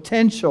 The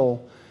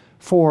potential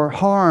for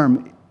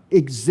harm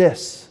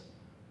exists.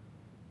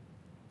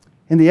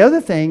 And the other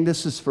thing,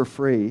 this is for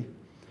free,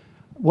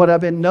 what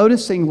I've been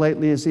noticing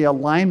lately is the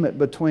alignment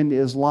between the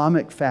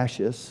Islamic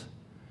fascists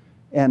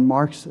and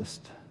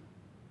Marxists.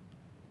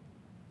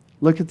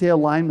 Look at the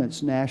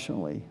alignments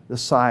nationally, the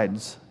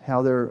sides,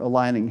 how they're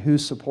aligning,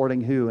 who's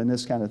supporting who, and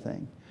this kind of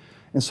thing.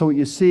 And so what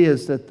you see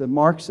is that the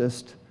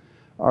Marxists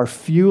are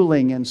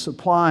fueling and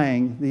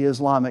supplying the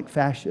Islamic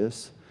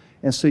fascists.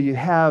 And so you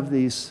have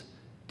these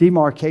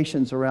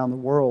demarcations around the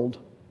world.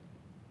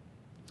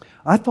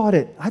 I thought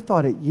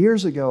it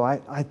years ago.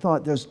 I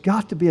thought there's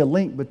got to be a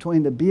link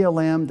between the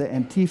BLM, the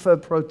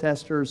Antifa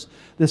protesters.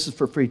 This is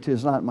for free too,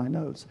 it's not in my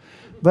notes.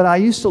 But I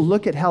used to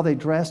look at how they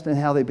dressed and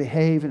how they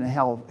behave and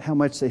how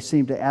much they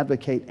seem to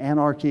advocate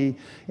anarchy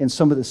in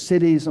some of the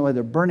cities and the way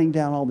they're burning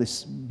down all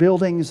these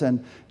buildings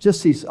and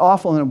just these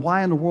awful, and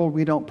why in the world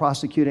we don't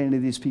prosecute any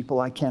of these people,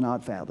 I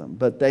cannot fathom.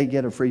 But they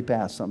get a free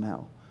pass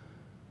somehow.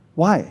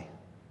 Why?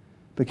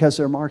 Because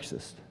they're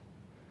Marxist.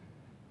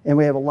 And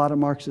we have a lot of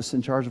Marxists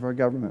in charge of our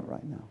government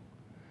right now.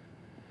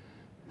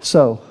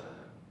 So,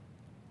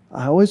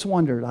 I always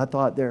wondered, I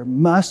thought there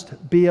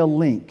must be a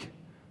link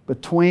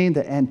between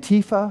the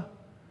Antifa,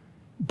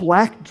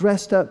 black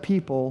dressed up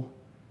people,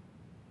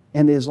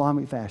 and the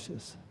Islamic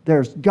fascists.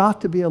 There's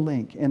got to be a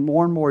link. And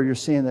more you're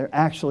seeing there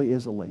actually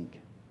is a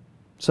link.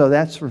 So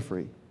that's for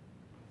free.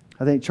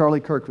 I think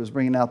Charlie Kirk was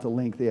bringing out the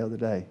link the other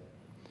day.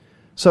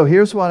 So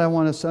here's what I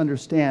want us to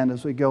understand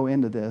as we go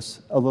into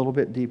this a little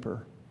bit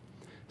deeper.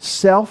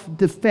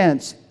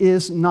 Self-defense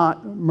is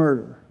not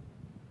murder.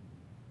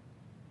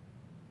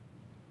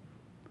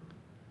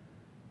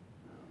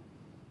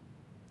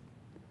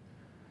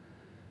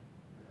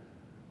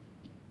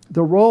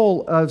 The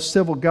role of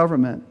civil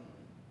government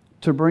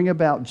to bring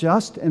about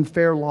just and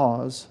fair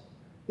laws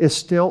is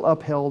still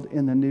upheld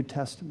in the New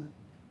Testament.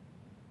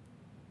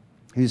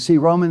 You see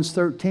Romans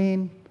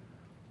 13.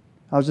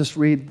 I'll just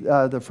read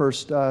the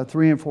first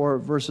 3 and 4,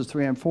 verses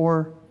 3 and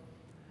 4.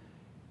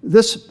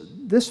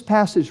 This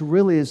passage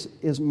really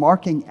is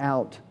marking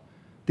out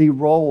the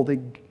role, the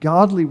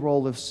godly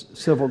role of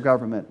civil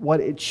government, what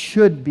it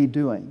should be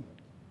doing.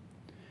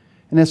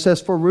 And it says,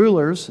 for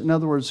rulers, in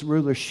other words,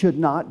 rulers should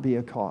not be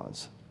a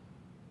cause.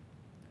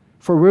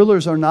 For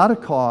rulers are not a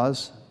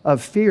cause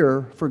of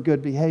fear for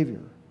good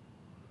behavior.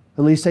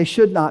 At least they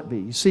should not be.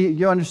 You see,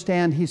 you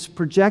understand, he's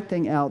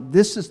projecting out,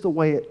 this is the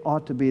way it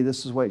ought to be, this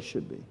is the way it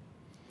should be.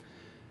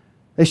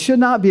 They should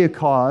not be a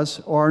cause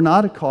or are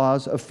not a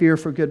cause of fear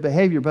for good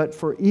behavior, but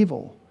for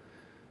evil.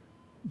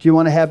 Do you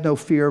want to have no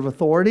fear of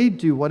authority?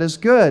 Do what is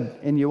good,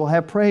 and you will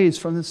have praise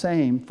from the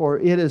same, for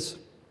it is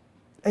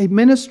a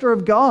minister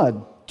of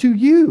God to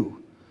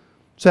you.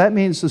 So that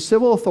means the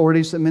civil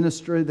authorities, the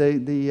minister,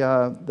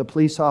 the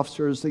police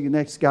officers, the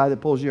next guy that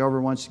pulls you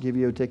over wants to give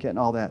you a ticket and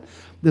all that.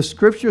 The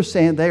Scripture is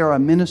saying they are a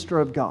minister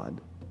of God.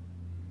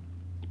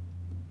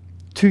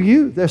 To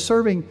you. They're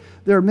serving,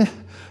 they're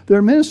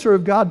a minister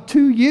of God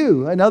to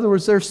you. In other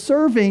words, they're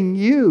serving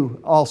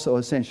you also,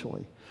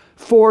 essentially,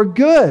 for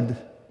good.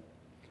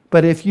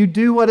 But if you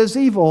do what is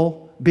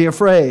evil, be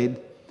afraid.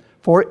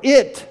 For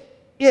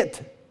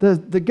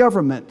the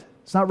government,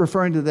 it's not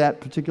referring to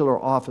that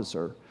particular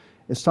officer.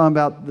 It's talking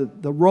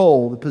about the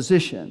role, the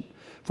position.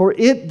 For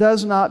it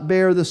does not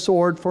bear the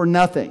sword for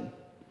nothing.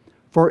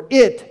 For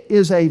it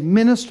is a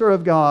minister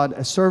of God,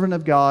 a servant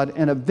of God,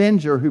 an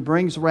avenger who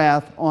brings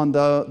wrath on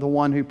the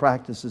one who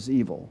practices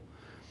evil.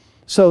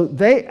 So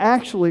they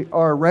actually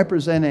are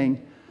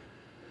representing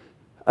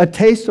a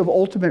taste of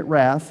ultimate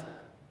wrath.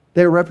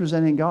 They're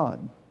representing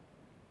God.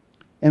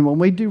 And when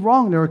we do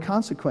wrong, there are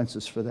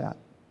consequences for that.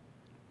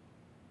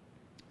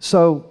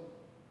 So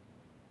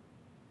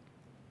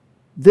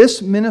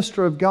this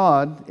minister of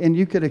God, and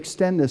you could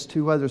extend this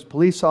to whether it's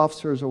police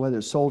officers or whether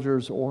it's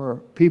soldiers or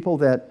people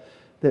that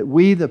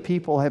we, the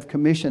people, have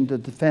commissioned to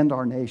defend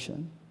our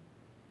nation,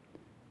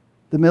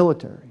 the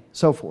military,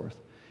 so forth.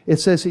 It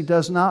says he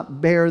does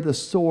not bear the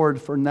sword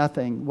for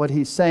nothing. What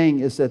he's saying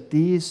is that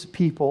these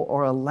people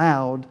are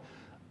allowed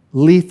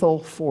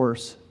lethal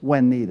force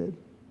when needed.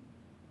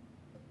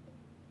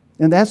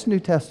 And that's New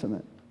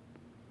Testament.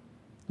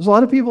 There's a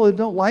lot of people that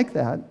don't like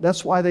that.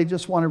 That's why they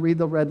just want to read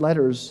the red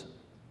letters,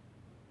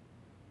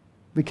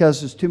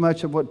 because there's too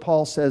much of what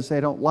Paul says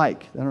they don't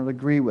like, they don't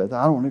agree with.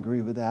 I don't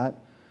agree with that.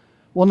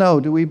 Well, no.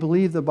 Do we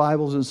believe the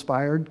Bible's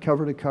inspired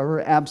cover to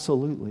cover?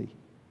 Absolutely.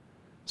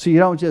 So you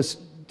don't just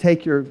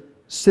take your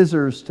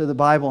scissors to the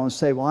Bible and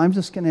say, well, I'm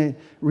just going to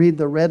read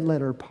the red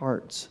letter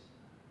parts.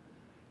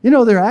 You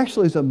know, there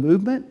actually is a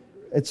movement.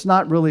 It's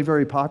not really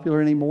very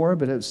popular anymore,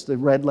 but it's the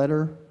red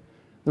letter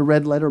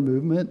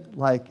movement.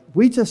 Like,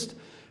 we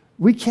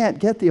can't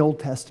get the Old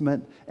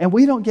Testament, and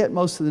we don't get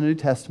most of the New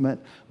Testament,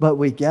 but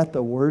we get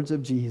the words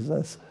of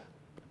Jesus.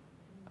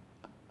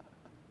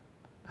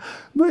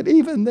 But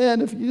even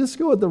then, if you just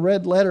go with the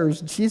red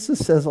letters, Jesus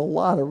says a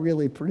lot of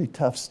really pretty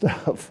tough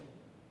stuff.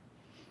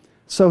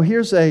 So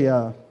here's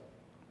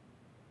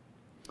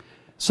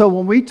so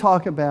when we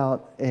talk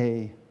about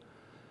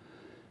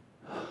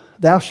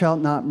thou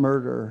shalt not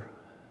murder,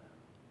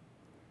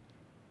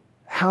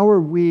 how are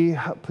we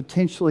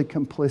potentially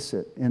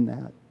complicit in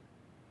that?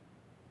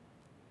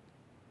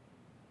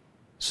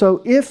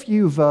 So if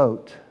you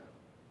vote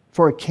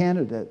for a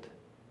candidate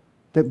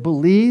that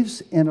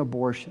believes in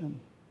abortion,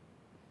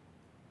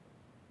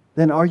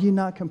 then are you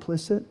not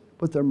complicit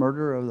with the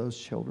murder of those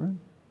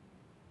children?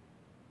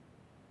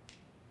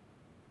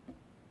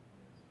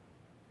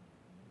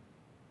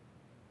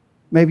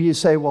 Maybe you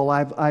say, well,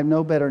 I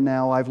know better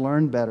now, I've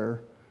learned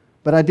better,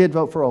 but I did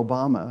vote for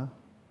Obama.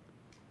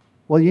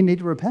 Well, you need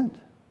to repent.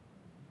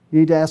 You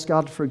need to ask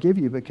God to forgive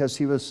you, because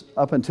he was,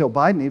 up until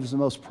Biden, he was the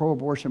most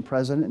pro-abortion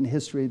president in the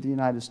history of the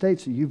United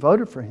States. So you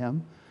voted for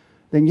him,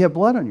 then you have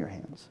blood on your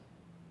hands.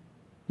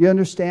 You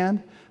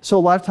understand? So a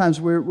lot of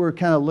times we're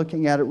kind of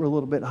looking at it, we're a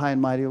little bit high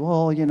and mighty.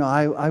 Well, you know,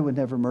 I would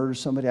never murder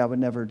somebody. I would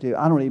never do.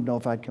 I don't even know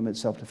if I'd commit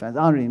self-defense.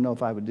 I don't even know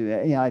if I would do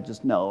that. I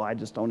just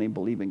don't even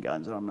believe in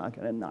guns, and I'm not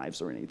going to have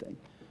knives or anything.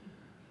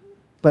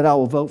 But I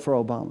will vote for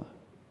Obama.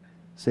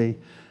 See?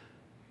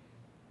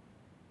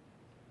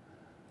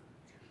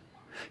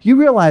 You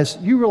realize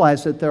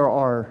that there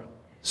are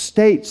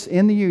states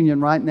in the Union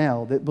right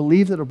now that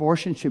believe that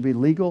abortion should be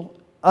legal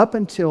up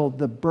until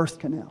the birth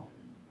canal.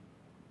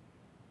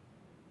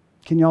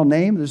 Can y'all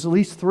name? There's at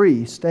least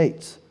 3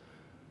 states.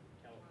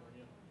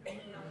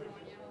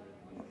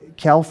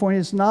 California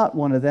is not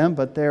one of them,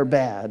 but they're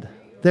bad.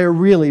 They're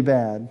really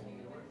bad.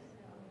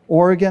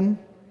 Oregon,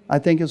 I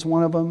think, is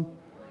one of them.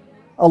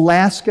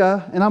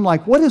 Alaska. And I'm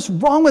like, what is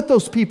wrong with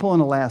those people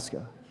in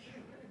Alaska?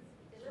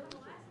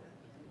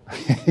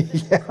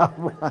 Yeah,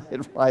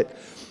 right.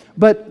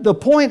 But the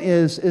point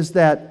is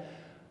that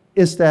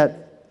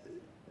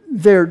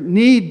there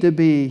need to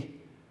be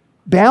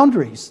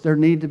boundaries. There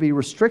need to be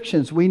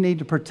restrictions. We need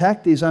to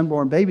protect these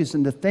unborn babies.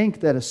 And to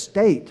think that a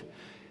state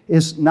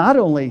is not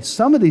only,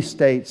 some of these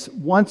states,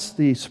 once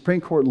the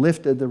Supreme Court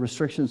lifted the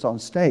restrictions on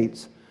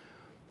states,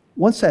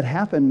 once that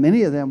happened,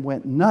 many of them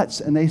went nuts,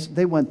 and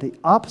they went the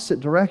opposite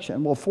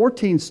direction. Well,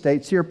 14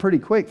 states here pretty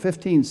quick,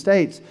 15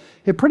 states,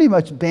 have pretty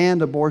much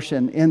banned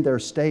abortion in their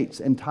states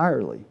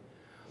entirely.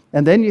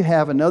 And then you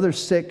have another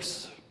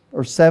 6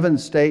 or 7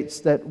 states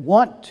that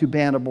want to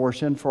ban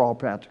abortion for all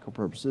practical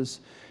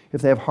purposes.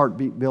 If they have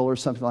heartbeat bill or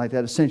something like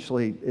that,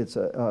 essentially it's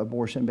an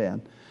abortion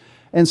ban.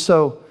 And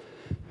so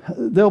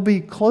there'll be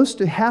close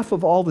to half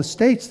of all the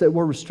states that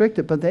were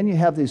restricted, but then you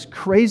have these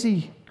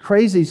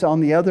crazies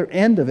on the other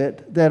end of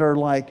it that are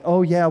like,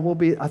 oh yeah, we'll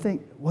be, I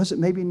think, was it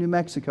maybe New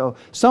Mexico?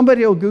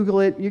 Somebody will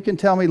Google it, you can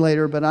tell me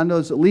later, but I know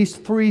there's at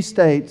least 3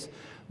 states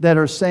that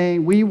are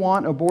saying we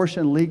want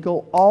abortion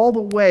legal all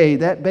the way.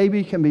 That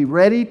baby can be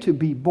ready to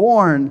be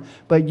born,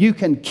 but you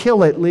can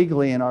kill it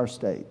legally in our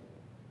state.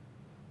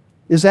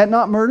 Is that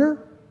not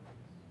murder?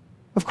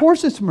 Of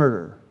course it's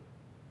murder.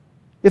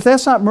 If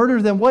that's not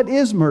murder, then what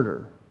is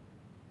murder?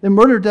 Then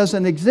murder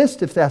doesn't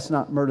exist if that's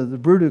not murder, the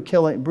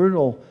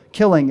brutal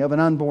killing of an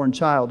unborn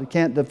child. It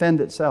can't defend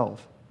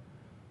itself.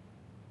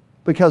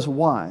 Because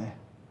why?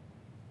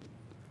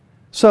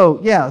 So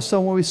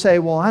when we say,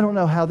 well, I don't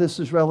know how this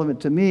is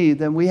relevant to me,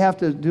 then we have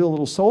to do a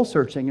little soul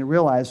searching and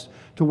realize,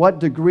 to what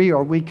degree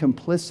are we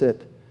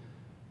complicit?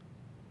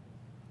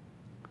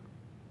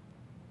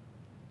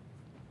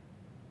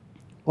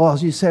 Well,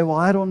 as you say, well,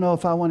 I don't know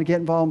if I want to get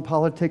involved in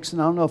politics,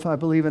 and I don't know if I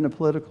believe in a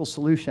political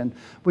solution.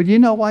 But do you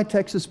know why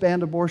Texas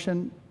banned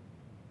abortion?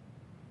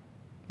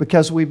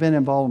 Because we've been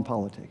involved in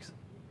politics.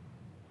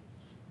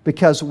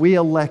 Because we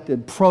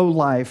elected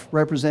pro-life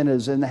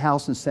representatives in the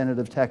House and Senate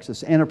of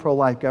Texas, and a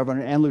pro-life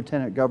governor, and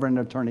lieutenant governor,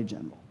 and attorney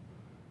general.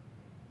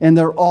 And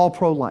they're all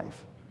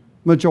pro-life,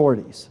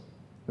 majorities,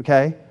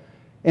 okay?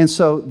 And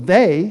so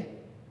they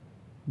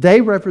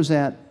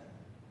represent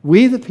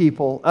we the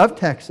people of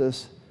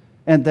Texas,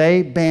 and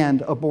they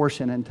banned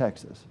abortion in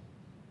Texas.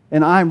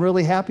 And I'm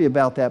really happy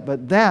about that,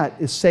 but that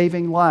is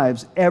saving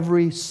lives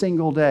every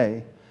single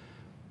day.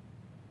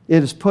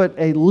 It has put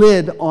a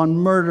lid on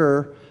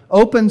murder,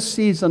 open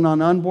season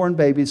on unborn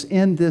babies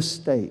in this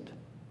state.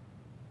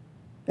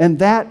 And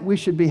that we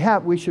should be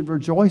happy, we should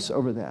rejoice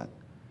over that.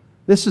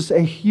 This is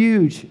a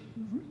huge,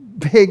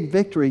 big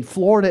victory.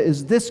 Florida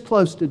is this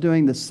close to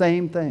doing the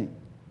same thing.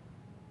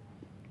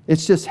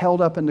 It's just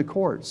held up in the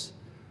courts.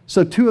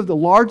 So 2 of the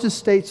largest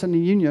states in the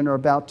union are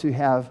about to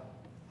have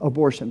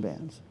abortion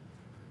bans.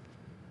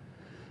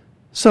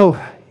 So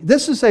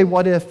this is a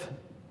what if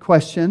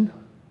question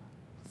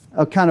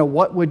of kind of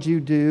what would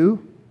you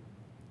do?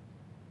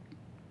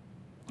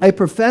 A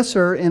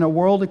professor in a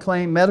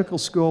world-acclaimed medical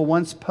school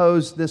once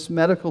posed this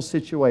medical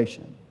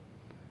situation,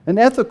 an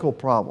ethical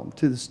problem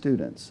to the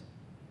students.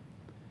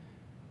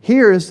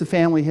 Here is the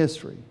family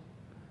history.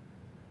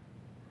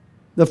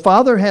 The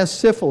father has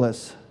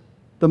syphilis.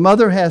 The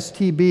mother has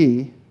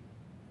TB.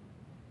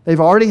 They've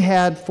already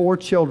had 4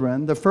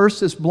 children. The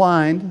first is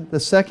blind. The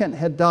second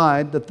had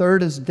died. The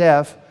third is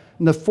deaf.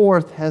 And the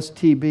fourth has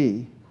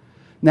TB.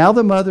 Now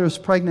the mother is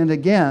pregnant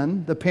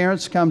again. The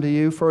parents come to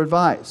you for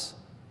advice.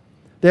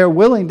 They're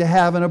willing to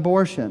have an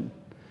abortion.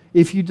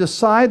 If you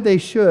decide they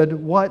should,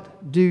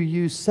 what do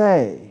you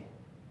say?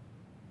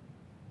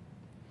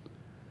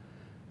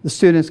 The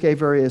students gave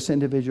various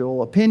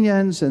individual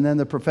opinions, and then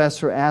the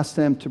professor asked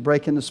them to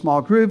break into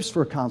small groups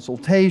for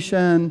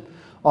consultation.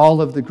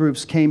 All of the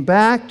groups came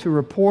back to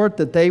report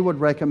that they would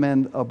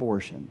recommend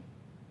abortion.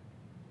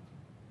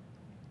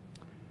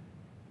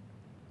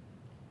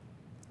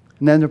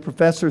 And then the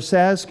professor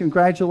says,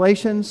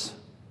 congratulations.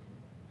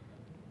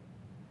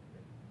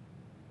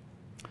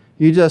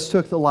 You just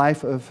took the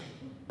life of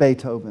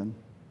Beethoven.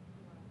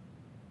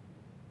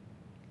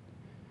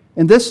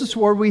 And this is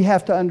where we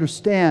have to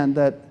understand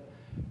that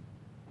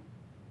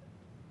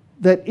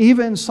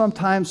even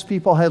sometimes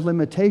people have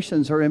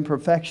limitations or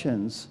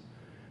imperfections,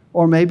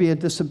 or maybe a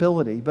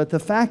disability. But the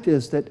fact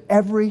is that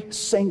every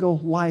single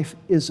life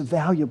is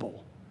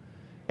valuable.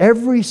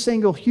 Every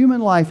single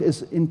human life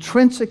is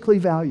intrinsically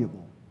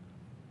valuable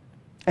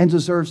and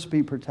deserves to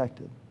be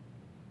protected.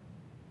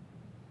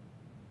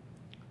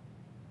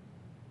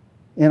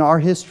 In our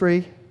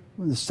history,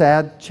 one of the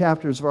sad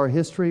chapters of our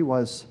history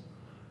was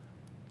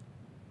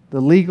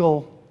the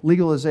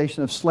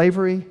legalization of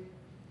slavery.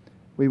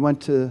 We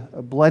went to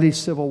a bloody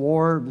civil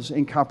war. It was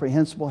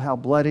incomprehensible how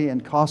bloody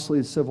and costly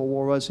the Civil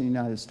War was in the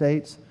United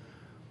States.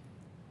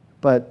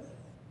 But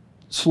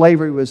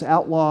slavery was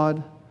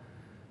outlawed.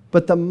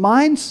 But the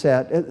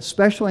mindset,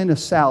 especially in the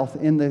South,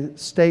 in the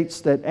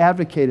states that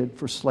advocated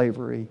for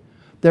slavery,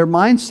 their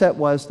mindset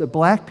was that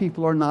black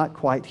people are not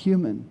quite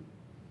human.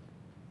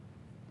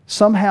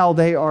 Somehow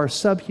they are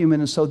subhuman,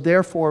 and so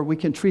therefore we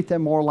can treat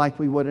them more like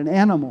we would an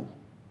animal.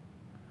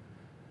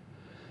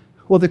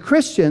 Well, the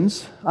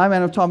Christians, I'm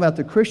talking about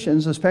the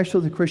Christians,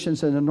 especially the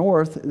Christians in the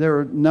North, there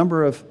are a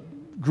number of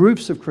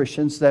groups of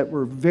Christians that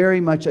were very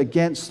much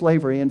against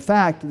slavery. In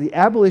fact, the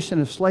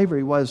abolition of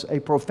slavery was a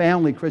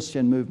profoundly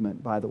Christian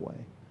movement, by the way.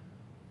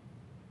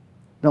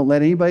 Don't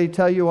let anybody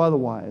tell you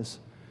otherwise.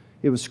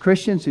 It was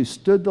Christians who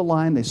stood the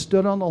line. They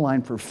stood on the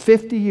line for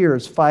 50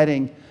 years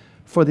fighting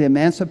for the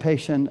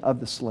emancipation of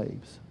the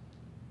slaves.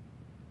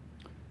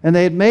 And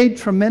they had made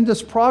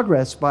tremendous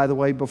progress, by the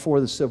way,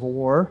 before the Civil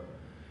War.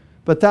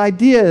 But the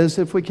idea is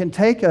if we can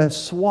take a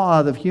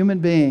swath of human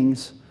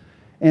beings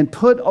and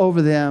put over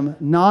them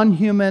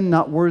non-human,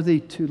 not worthy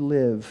to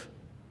live,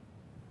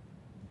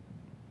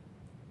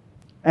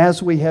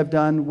 as we have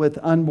done with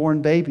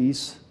unborn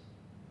babies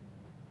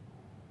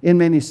in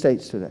many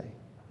states today.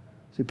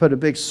 So you put a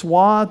big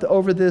swath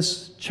over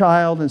this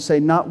child and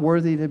say, not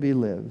worthy to be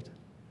lived.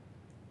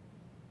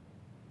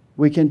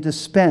 We can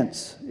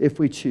dispense if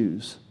we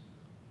choose.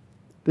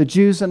 The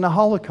Jews in the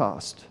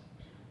Holocaust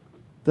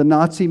The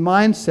Nazi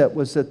mindset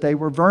was that they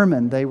were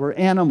vermin, they were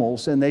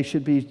animals, and they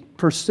should be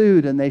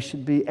pursued and they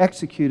should be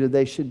executed.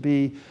 They should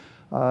be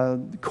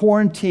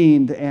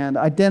quarantined and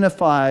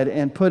identified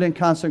and put in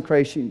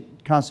concentration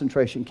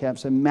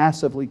camps and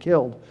massively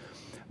killed.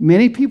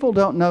 Many people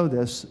don't know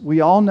this.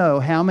 We all know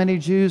how many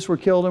Jews were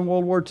killed in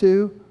World War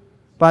II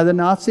by the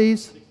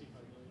Nazis?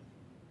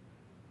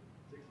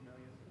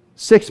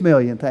 6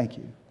 million, thank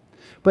you.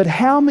 But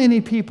how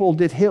many people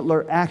did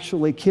Hitler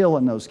actually kill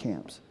in those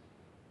camps?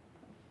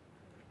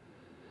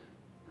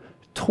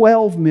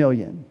 12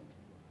 million.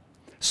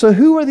 So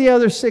who are the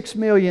other 6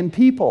 million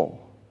people?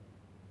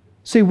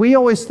 See, we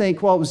always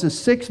think, well, it was the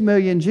 6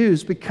 million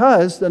Jews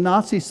because the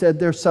Nazis said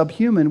they're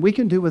subhuman. We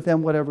can do with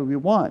them whatever we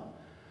want.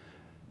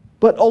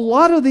 But a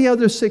lot of the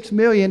other 6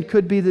 million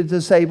could be the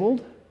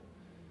disabled,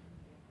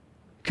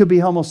 could be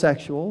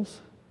homosexuals,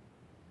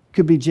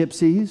 could be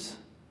gypsies.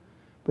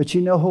 But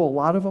you know who a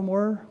lot of them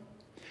were?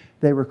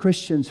 They were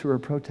Christians who were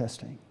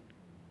protesting.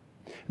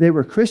 They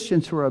were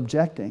Christians who were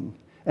objecting.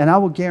 And I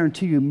will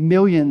guarantee you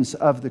millions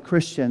of the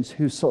Christians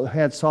who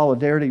had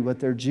solidarity with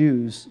their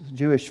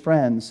Jewish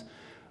friends,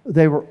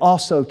 they were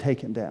also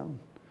taken down.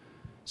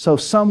 So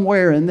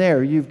somewhere in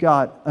there, you've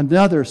got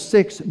another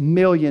 6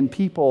 million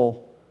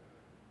people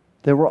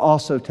that were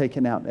also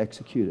taken out and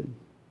executed.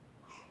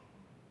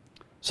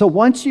 So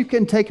once you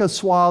can take a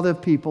swath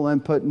of people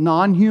and put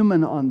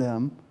non-human on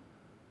them,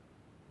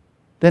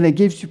 then it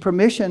gives you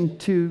permission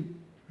to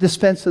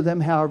dispense of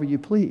them however you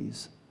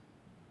please.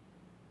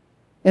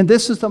 And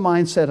this is the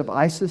mindset of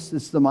ISIS.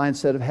 This is the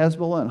mindset of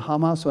Hezbollah and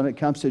Hamas when it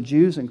comes to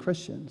Jews and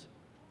Christians.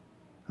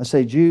 I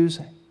say Jews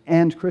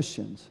and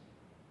Christians.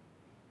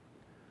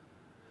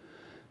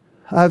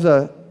 I have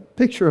a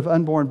picture of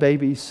unborn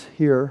babies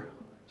here.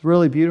 It's a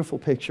really beautiful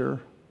picture.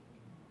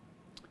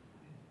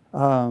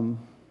 A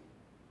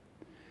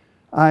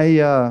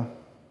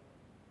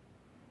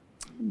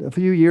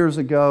few years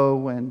ago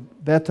when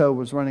Beto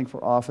was running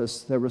for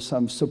office, there were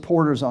some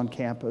supporters on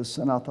campus,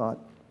 and I thought,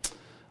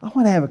 I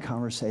want to have a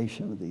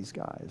conversation with these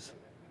guys.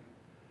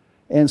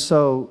 And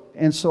so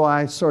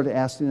I started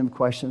asking them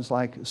questions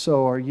like,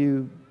 so are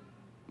you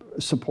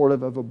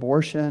supportive of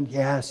abortion?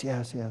 Yes.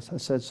 I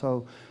said,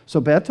 so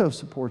Beto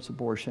supports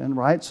abortion,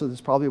 right? So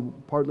that's probably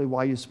partly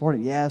why you support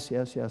it. Yes.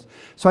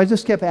 So I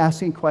just kept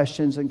asking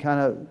questions and kind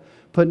of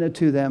putting it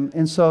to them.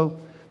 And so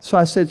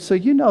I said, so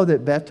you know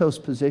that Beto's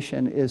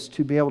position is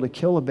to be able to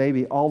kill a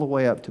baby all the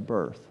way up to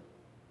birth.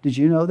 Did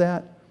you know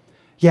that?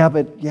 Yeah,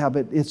 but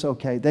it's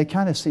okay. They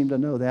kind of seem to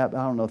know that, but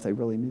I don't know if they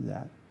really knew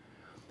that.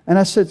 And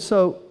I said,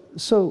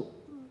 so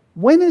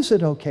when is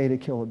it okay to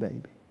kill a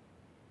baby?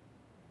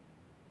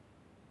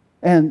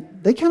 And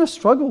they kind of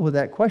struggled with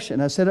that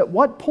question. I said, at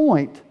what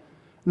point,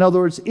 in other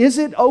words, is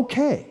it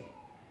okay?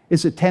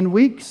 Is it 10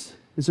 weeks?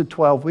 Is it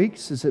 12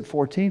 weeks? Is it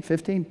 14,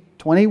 15,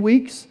 20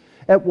 weeks?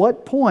 At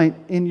what point,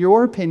 in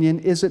your opinion,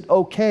 is it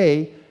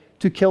okay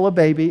to kill a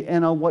baby,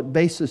 and on what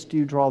basis do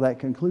you draw that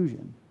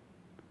conclusion?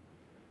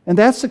 And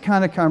that's the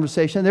kind of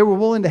conversation. They were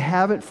willing to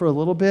have it for a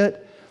little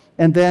bit,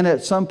 and then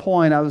at some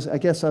point, I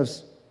guess I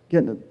was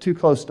getting too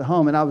close to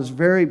home, and I was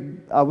very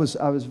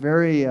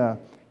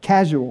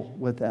casual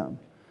with them.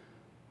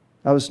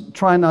 I was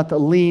trying not to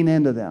lean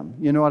into them.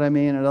 You know what I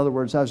mean? In other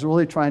words, I was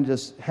really trying to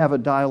just have a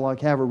dialogue,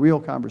 have a real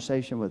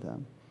conversation with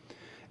them.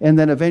 And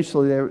then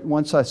eventually,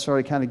 once I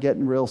started kind of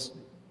getting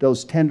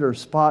those tender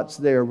spots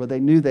there where they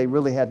knew they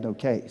really had no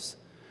case,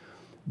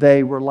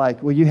 they were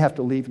like, well, you have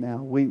to leave now.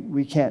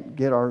 We can't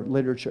get our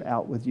literature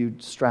out with you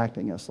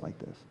distracting us like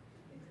this.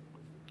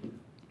 And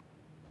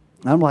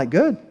I'm like,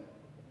 good.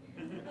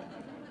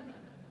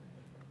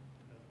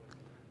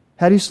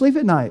 How do you sleep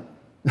at night?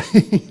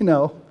 You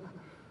know.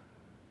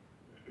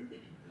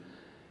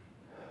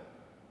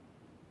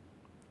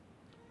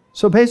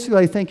 So basically,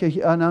 I think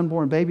an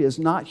unborn baby is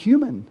not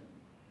human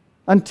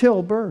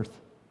until birth.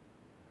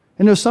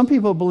 And there's some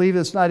people who believe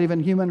it's not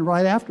even human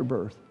right after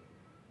birth.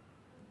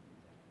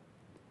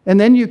 And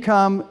then you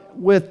come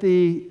with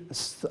the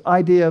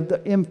idea of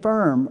the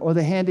infirm or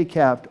the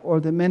handicapped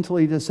or the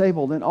mentally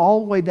disabled. And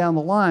all the way down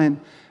the line,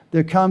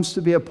 there comes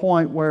to be a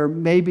point where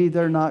maybe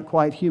they're not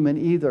quite human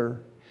either.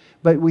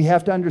 But we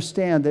have to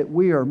understand that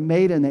we are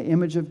made in the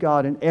image of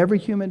God, and every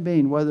human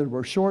being, whether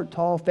we're short,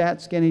 tall,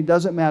 fat, skinny,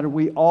 doesn't matter.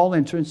 We all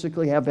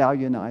intrinsically have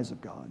value in the eyes of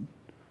God.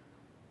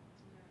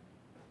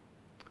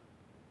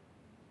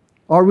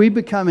 Are we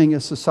becoming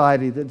a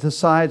society that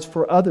decides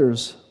for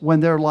others when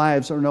their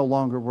lives are no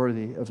longer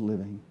worthy of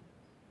living?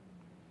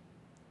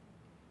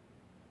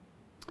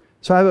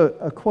 So I have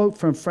a quote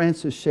from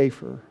Francis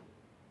Schaeffer.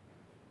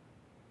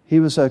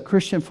 He was a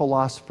Christian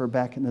philosopher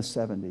back in the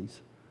 70s.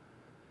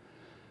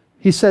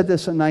 He said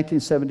this in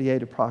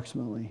 1978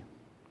 approximately.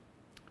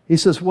 He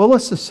says, will a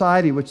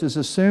society which has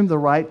assumed the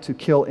right to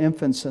kill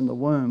infants in the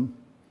womb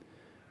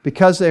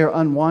because they are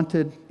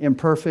unwanted,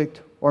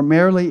 imperfect, or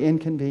merely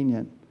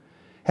inconvenient,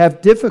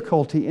 have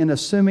difficulty in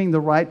assuming the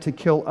right to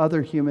kill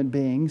other human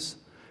beings,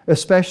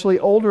 especially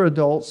older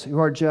adults who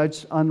are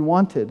judged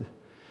unwanted,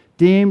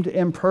 deemed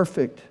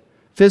imperfect,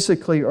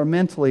 physically or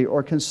mentally,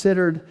 or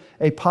considered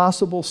a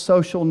possible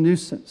social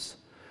nuisance,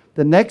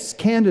 The next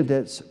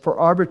candidates for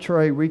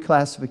arbitrary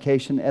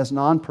reclassification as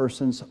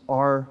non-persons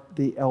are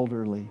the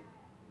elderly.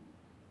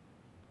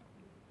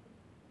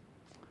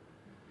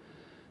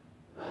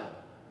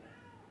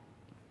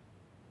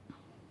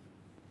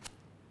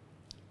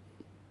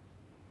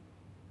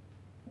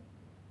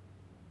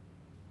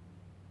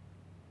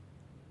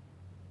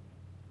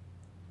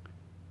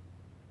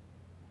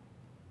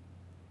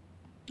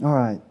 All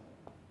right.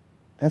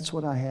 That's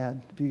what I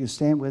had. If you could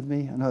stand with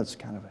me. I know it's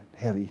kind of a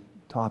heavy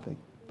topic,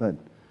 but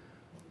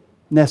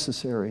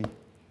necessary.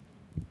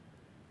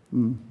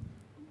 If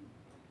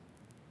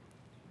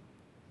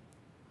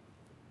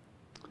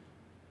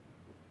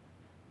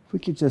we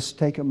could just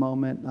take a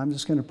moment. I'm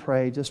just going to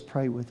pray. Just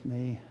pray with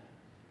me.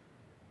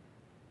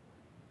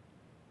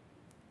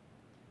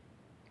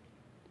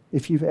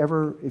 If you've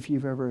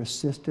ever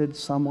assisted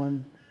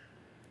someone,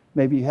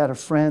 maybe you had a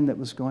friend that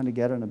was going to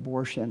get an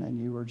abortion and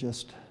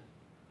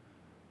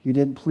you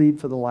didn't plead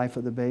for the life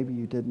of the baby,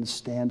 you didn't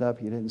stand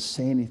up, you didn't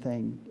say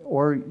anything,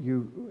 or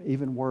you,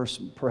 even worse,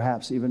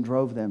 perhaps even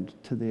drove them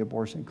to the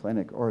abortion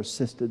clinic or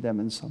assisted them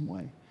in some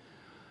way,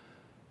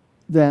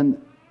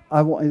 then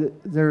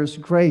there's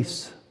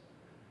grace.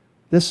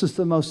 This is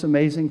the most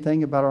amazing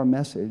thing about our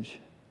message.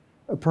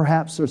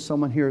 Perhaps there's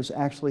someone here who's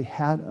actually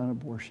had an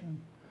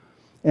abortion.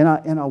 And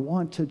I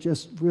want to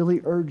just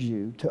really urge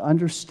you to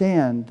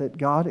understand that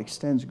God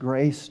extends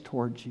grace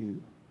towards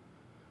you.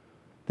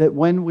 That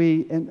when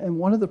and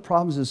one of the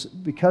problems is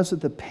because of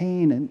the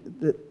pain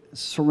that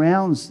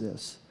surrounds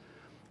this,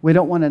 we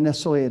don't want to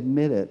necessarily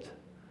admit it.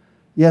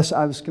 Yes,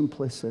 I was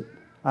complicit.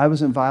 I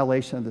was in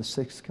violation of the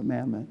sixth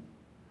commandment.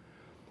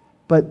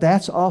 But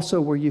that's also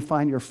where you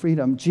find your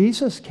freedom.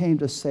 Jesus came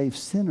to save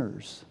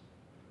sinners,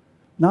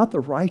 not the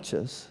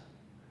righteous.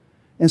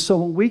 And so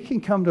when we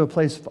can come to a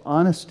place of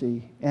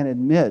honesty and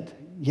admit,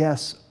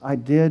 yes, I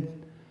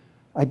did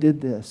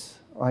this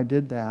or I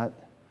did that,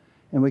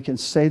 and we can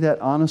say that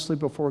honestly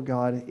before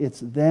God, it's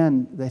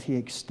then that He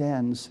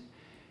extends.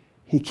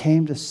 He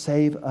came to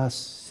save us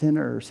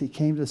sinners. He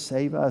came to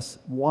save us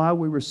while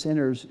we were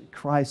sinners.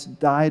 Christ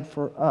died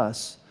for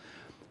us.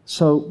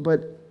 So,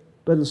 but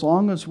as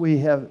long as we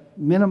have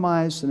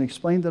minimized and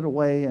explained it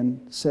away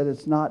and said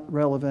it's not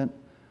relevant,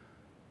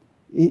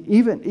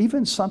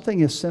 even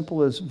something as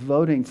simple as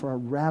voting for a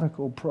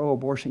radical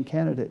pro-abortion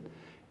candidate,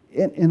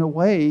 in a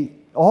way,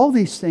 all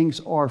these things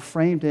are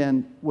framed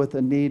in with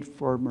a need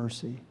for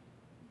mercy,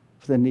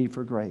 for the need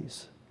for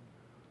grace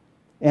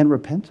and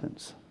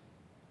repentance,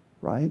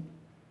 right?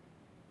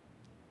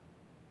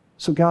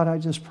 So God, I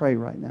just pray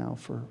right now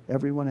for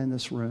everyone in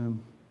this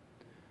room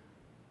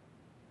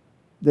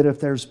that if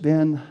there's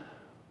been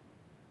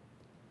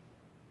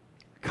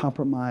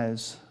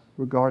compromise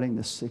regarding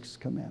the sixth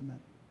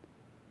commandment,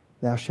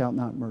 thou shalt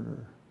not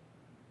murder,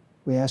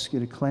 we ask you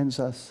to cleanse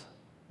us.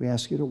 We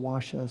ask you to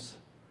wash us.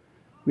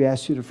 We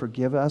ask you to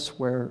forgive us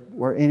where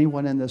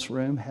anyone in this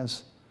room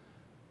has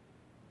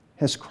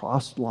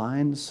crossed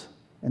lines,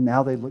 and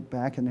now they look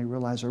back and they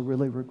realize, I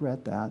really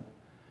regret that.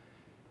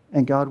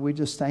 And God, we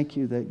just thank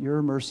you that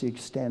your mercy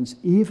extends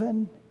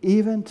even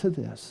to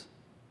this.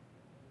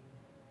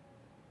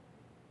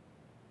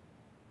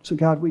 So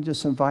God, we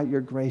just invite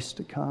your grace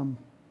to come.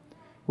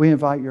 We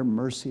invite your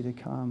mercy to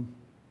come.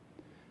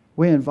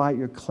 We invite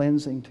your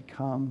cleansing to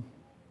come.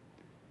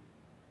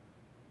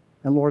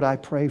 And Lord, I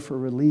pray for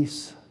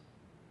release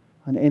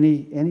on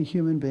any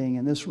human being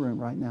in this room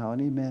right now,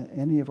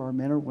 any of our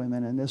men or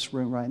women in this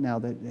room right now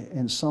that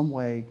in some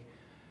way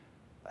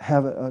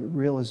have a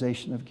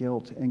realization of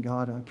guilt. And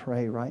God, I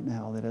pray right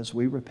now that as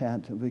we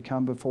repent and we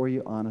come before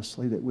you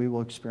honestly, that we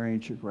will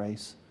experience your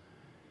grace.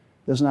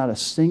 There's not a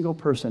single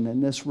person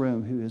in this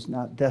room who is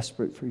not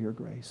desperate for your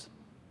grace.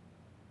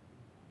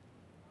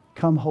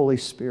 Come, Holy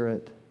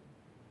Spirit.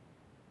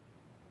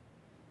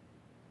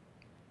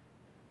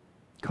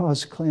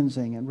 Cause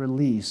cleansing and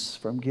release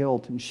from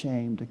guilt and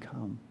shame to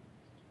come.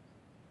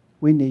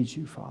 We need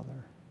you,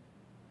 Father.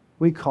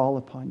 We call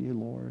upon you,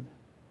 Lord.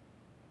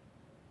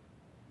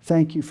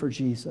 Thank you for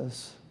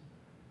Jesus.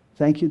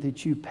 Thank you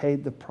that you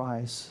paid the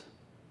price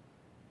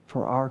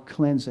for our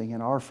cleansing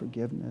and our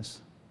forgiveness.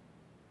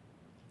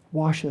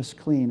 Wash us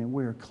clean and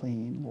we're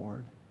clean,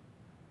 Lord.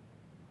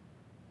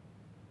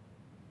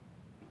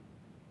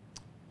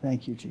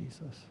 Thank you,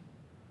 Jesus.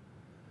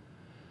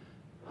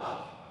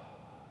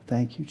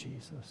 Thank you,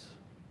 Jesus.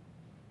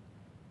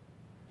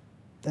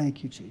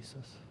 Thank you,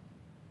 Jesus.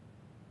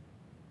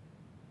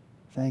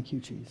 Thank you,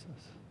 Jesus.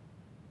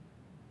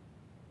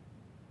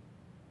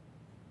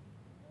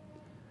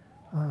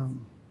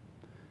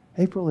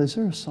 April, is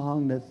there a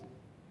song that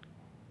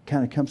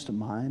kind of comes to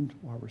mind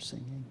while we're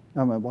singing?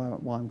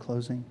 While I'm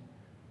closing?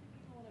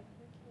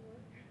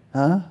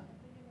 Huh?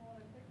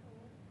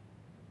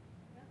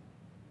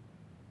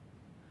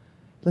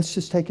 Let's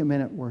just take a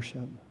minute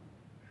worship.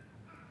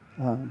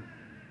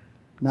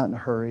 Not in a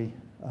hurry.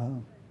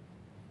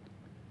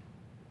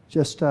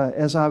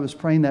 As I was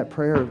praying that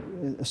prayer,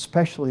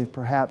 especially if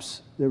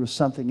perhaps there was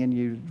something in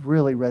you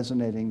really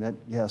resonating that,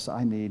 yes,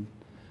 I need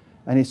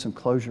some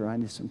closure, I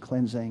need some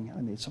cleansing,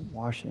 I need some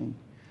washing.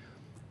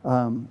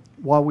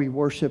 While we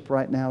worship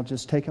right now,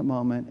 just take a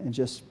moment and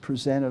just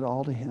present it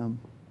all to Him.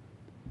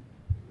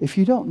 If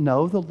you don't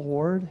know the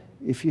Lord,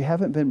 if you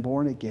haven't been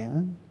born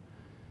again,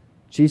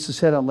 Jesus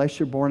said, unless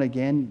you're born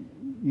again,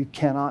 you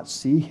cannot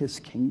see His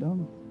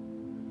kingdom.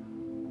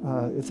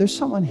 If there's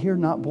someone here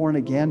not born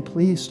again,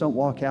 please don't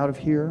walk out of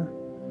here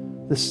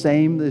the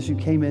same as you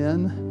came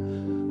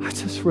in. I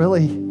just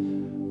really,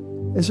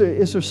 is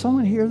there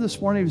someone here this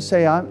morning who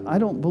say, I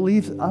don't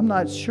believe, I'm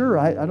not sure,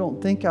 I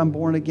don't think I'm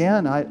born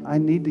again. I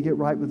need to get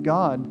right with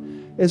God.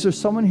 Is there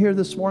someone here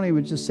this morning who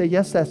would just say,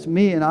 yes, that's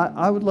me, and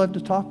I would love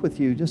to talk with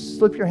you? Just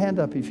slip your hand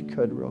up if you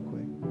could real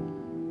quick.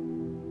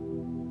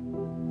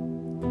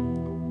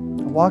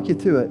 I'll walk you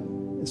through it.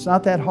 It's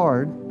not that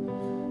hard.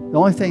 The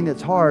only thing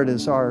that's hard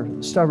is our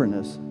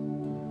stubbornness.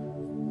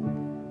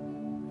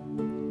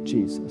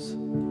 Jesus.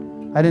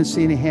 I didn't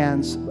see any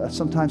hands.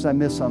 Sometimes I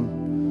miss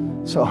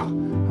them. So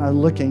I'm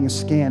looking and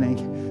scanning.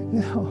 You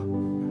know.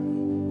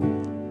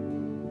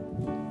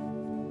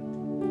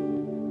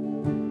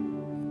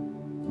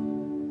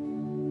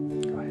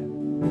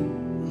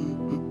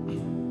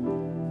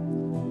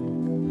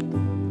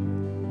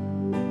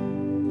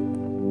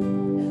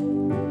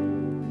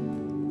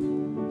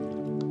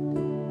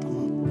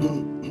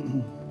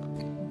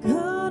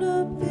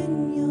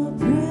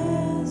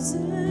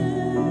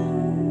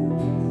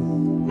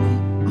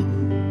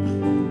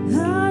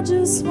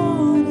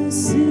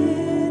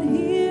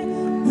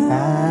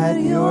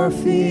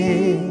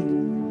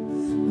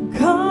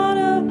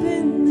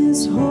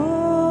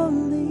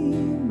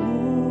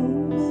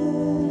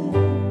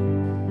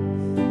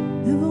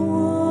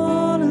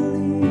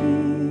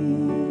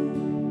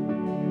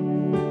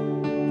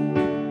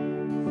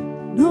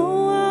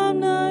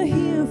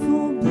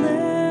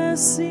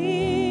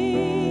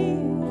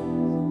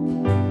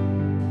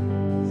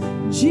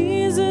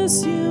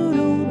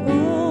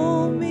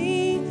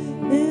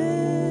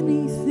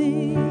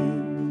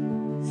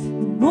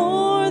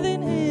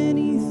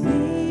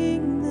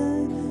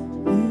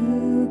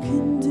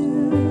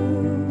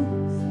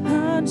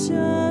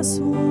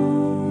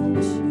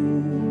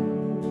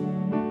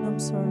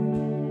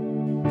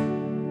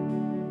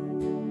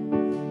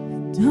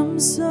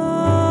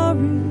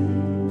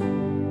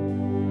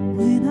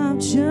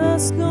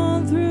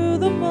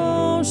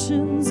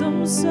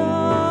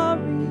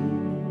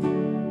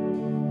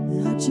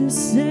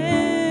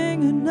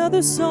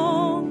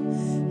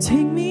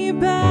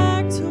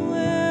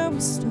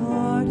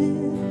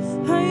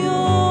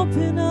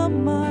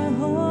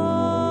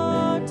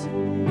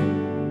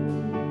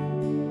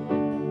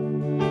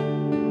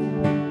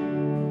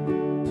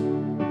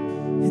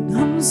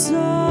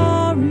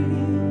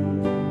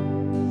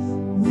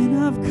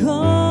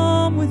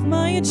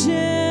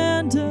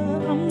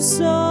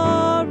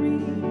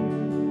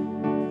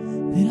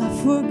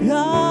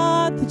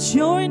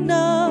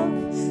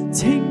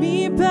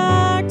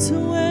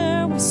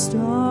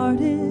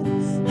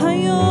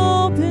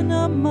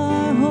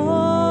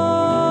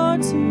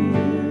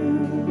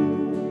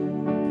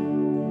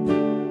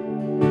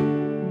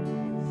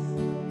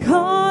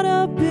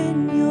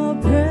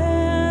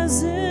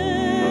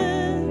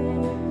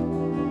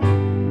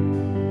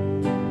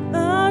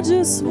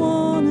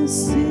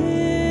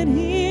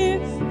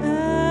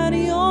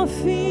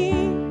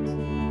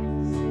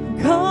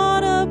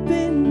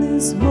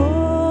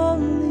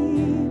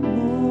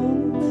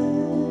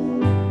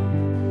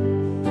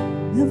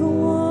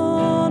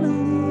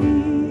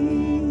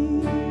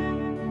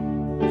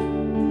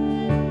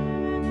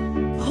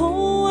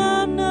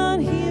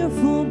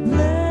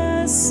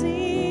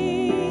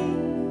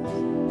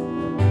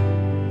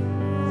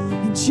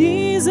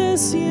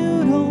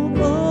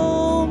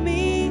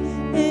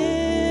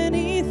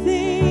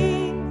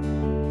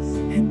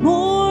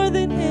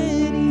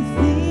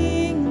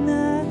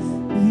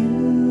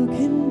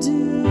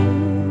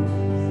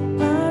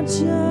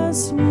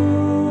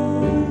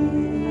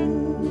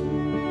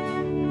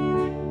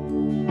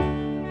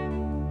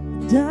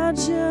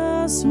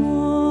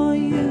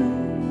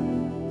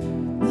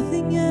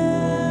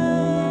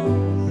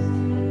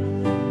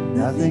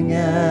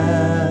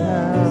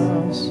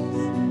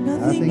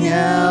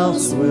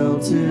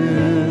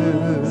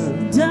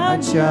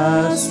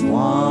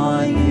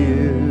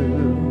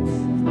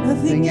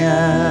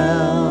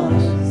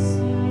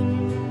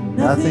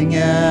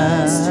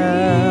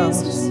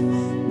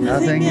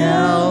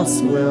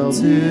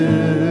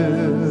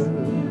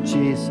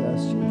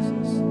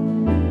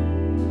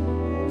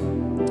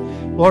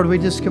 Lord, we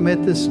just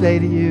commit this day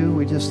to you.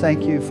 We just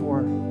thank you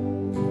for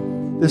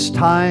this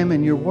time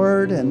and your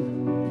word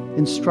and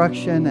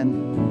instruction. And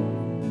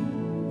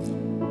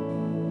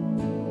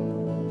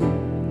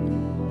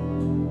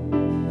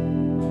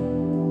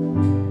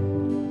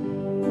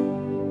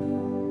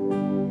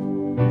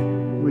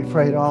we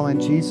pray it all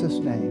in Jesus'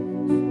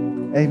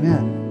 name.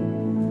 Amen.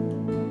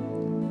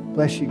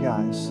 Bless you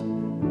guys.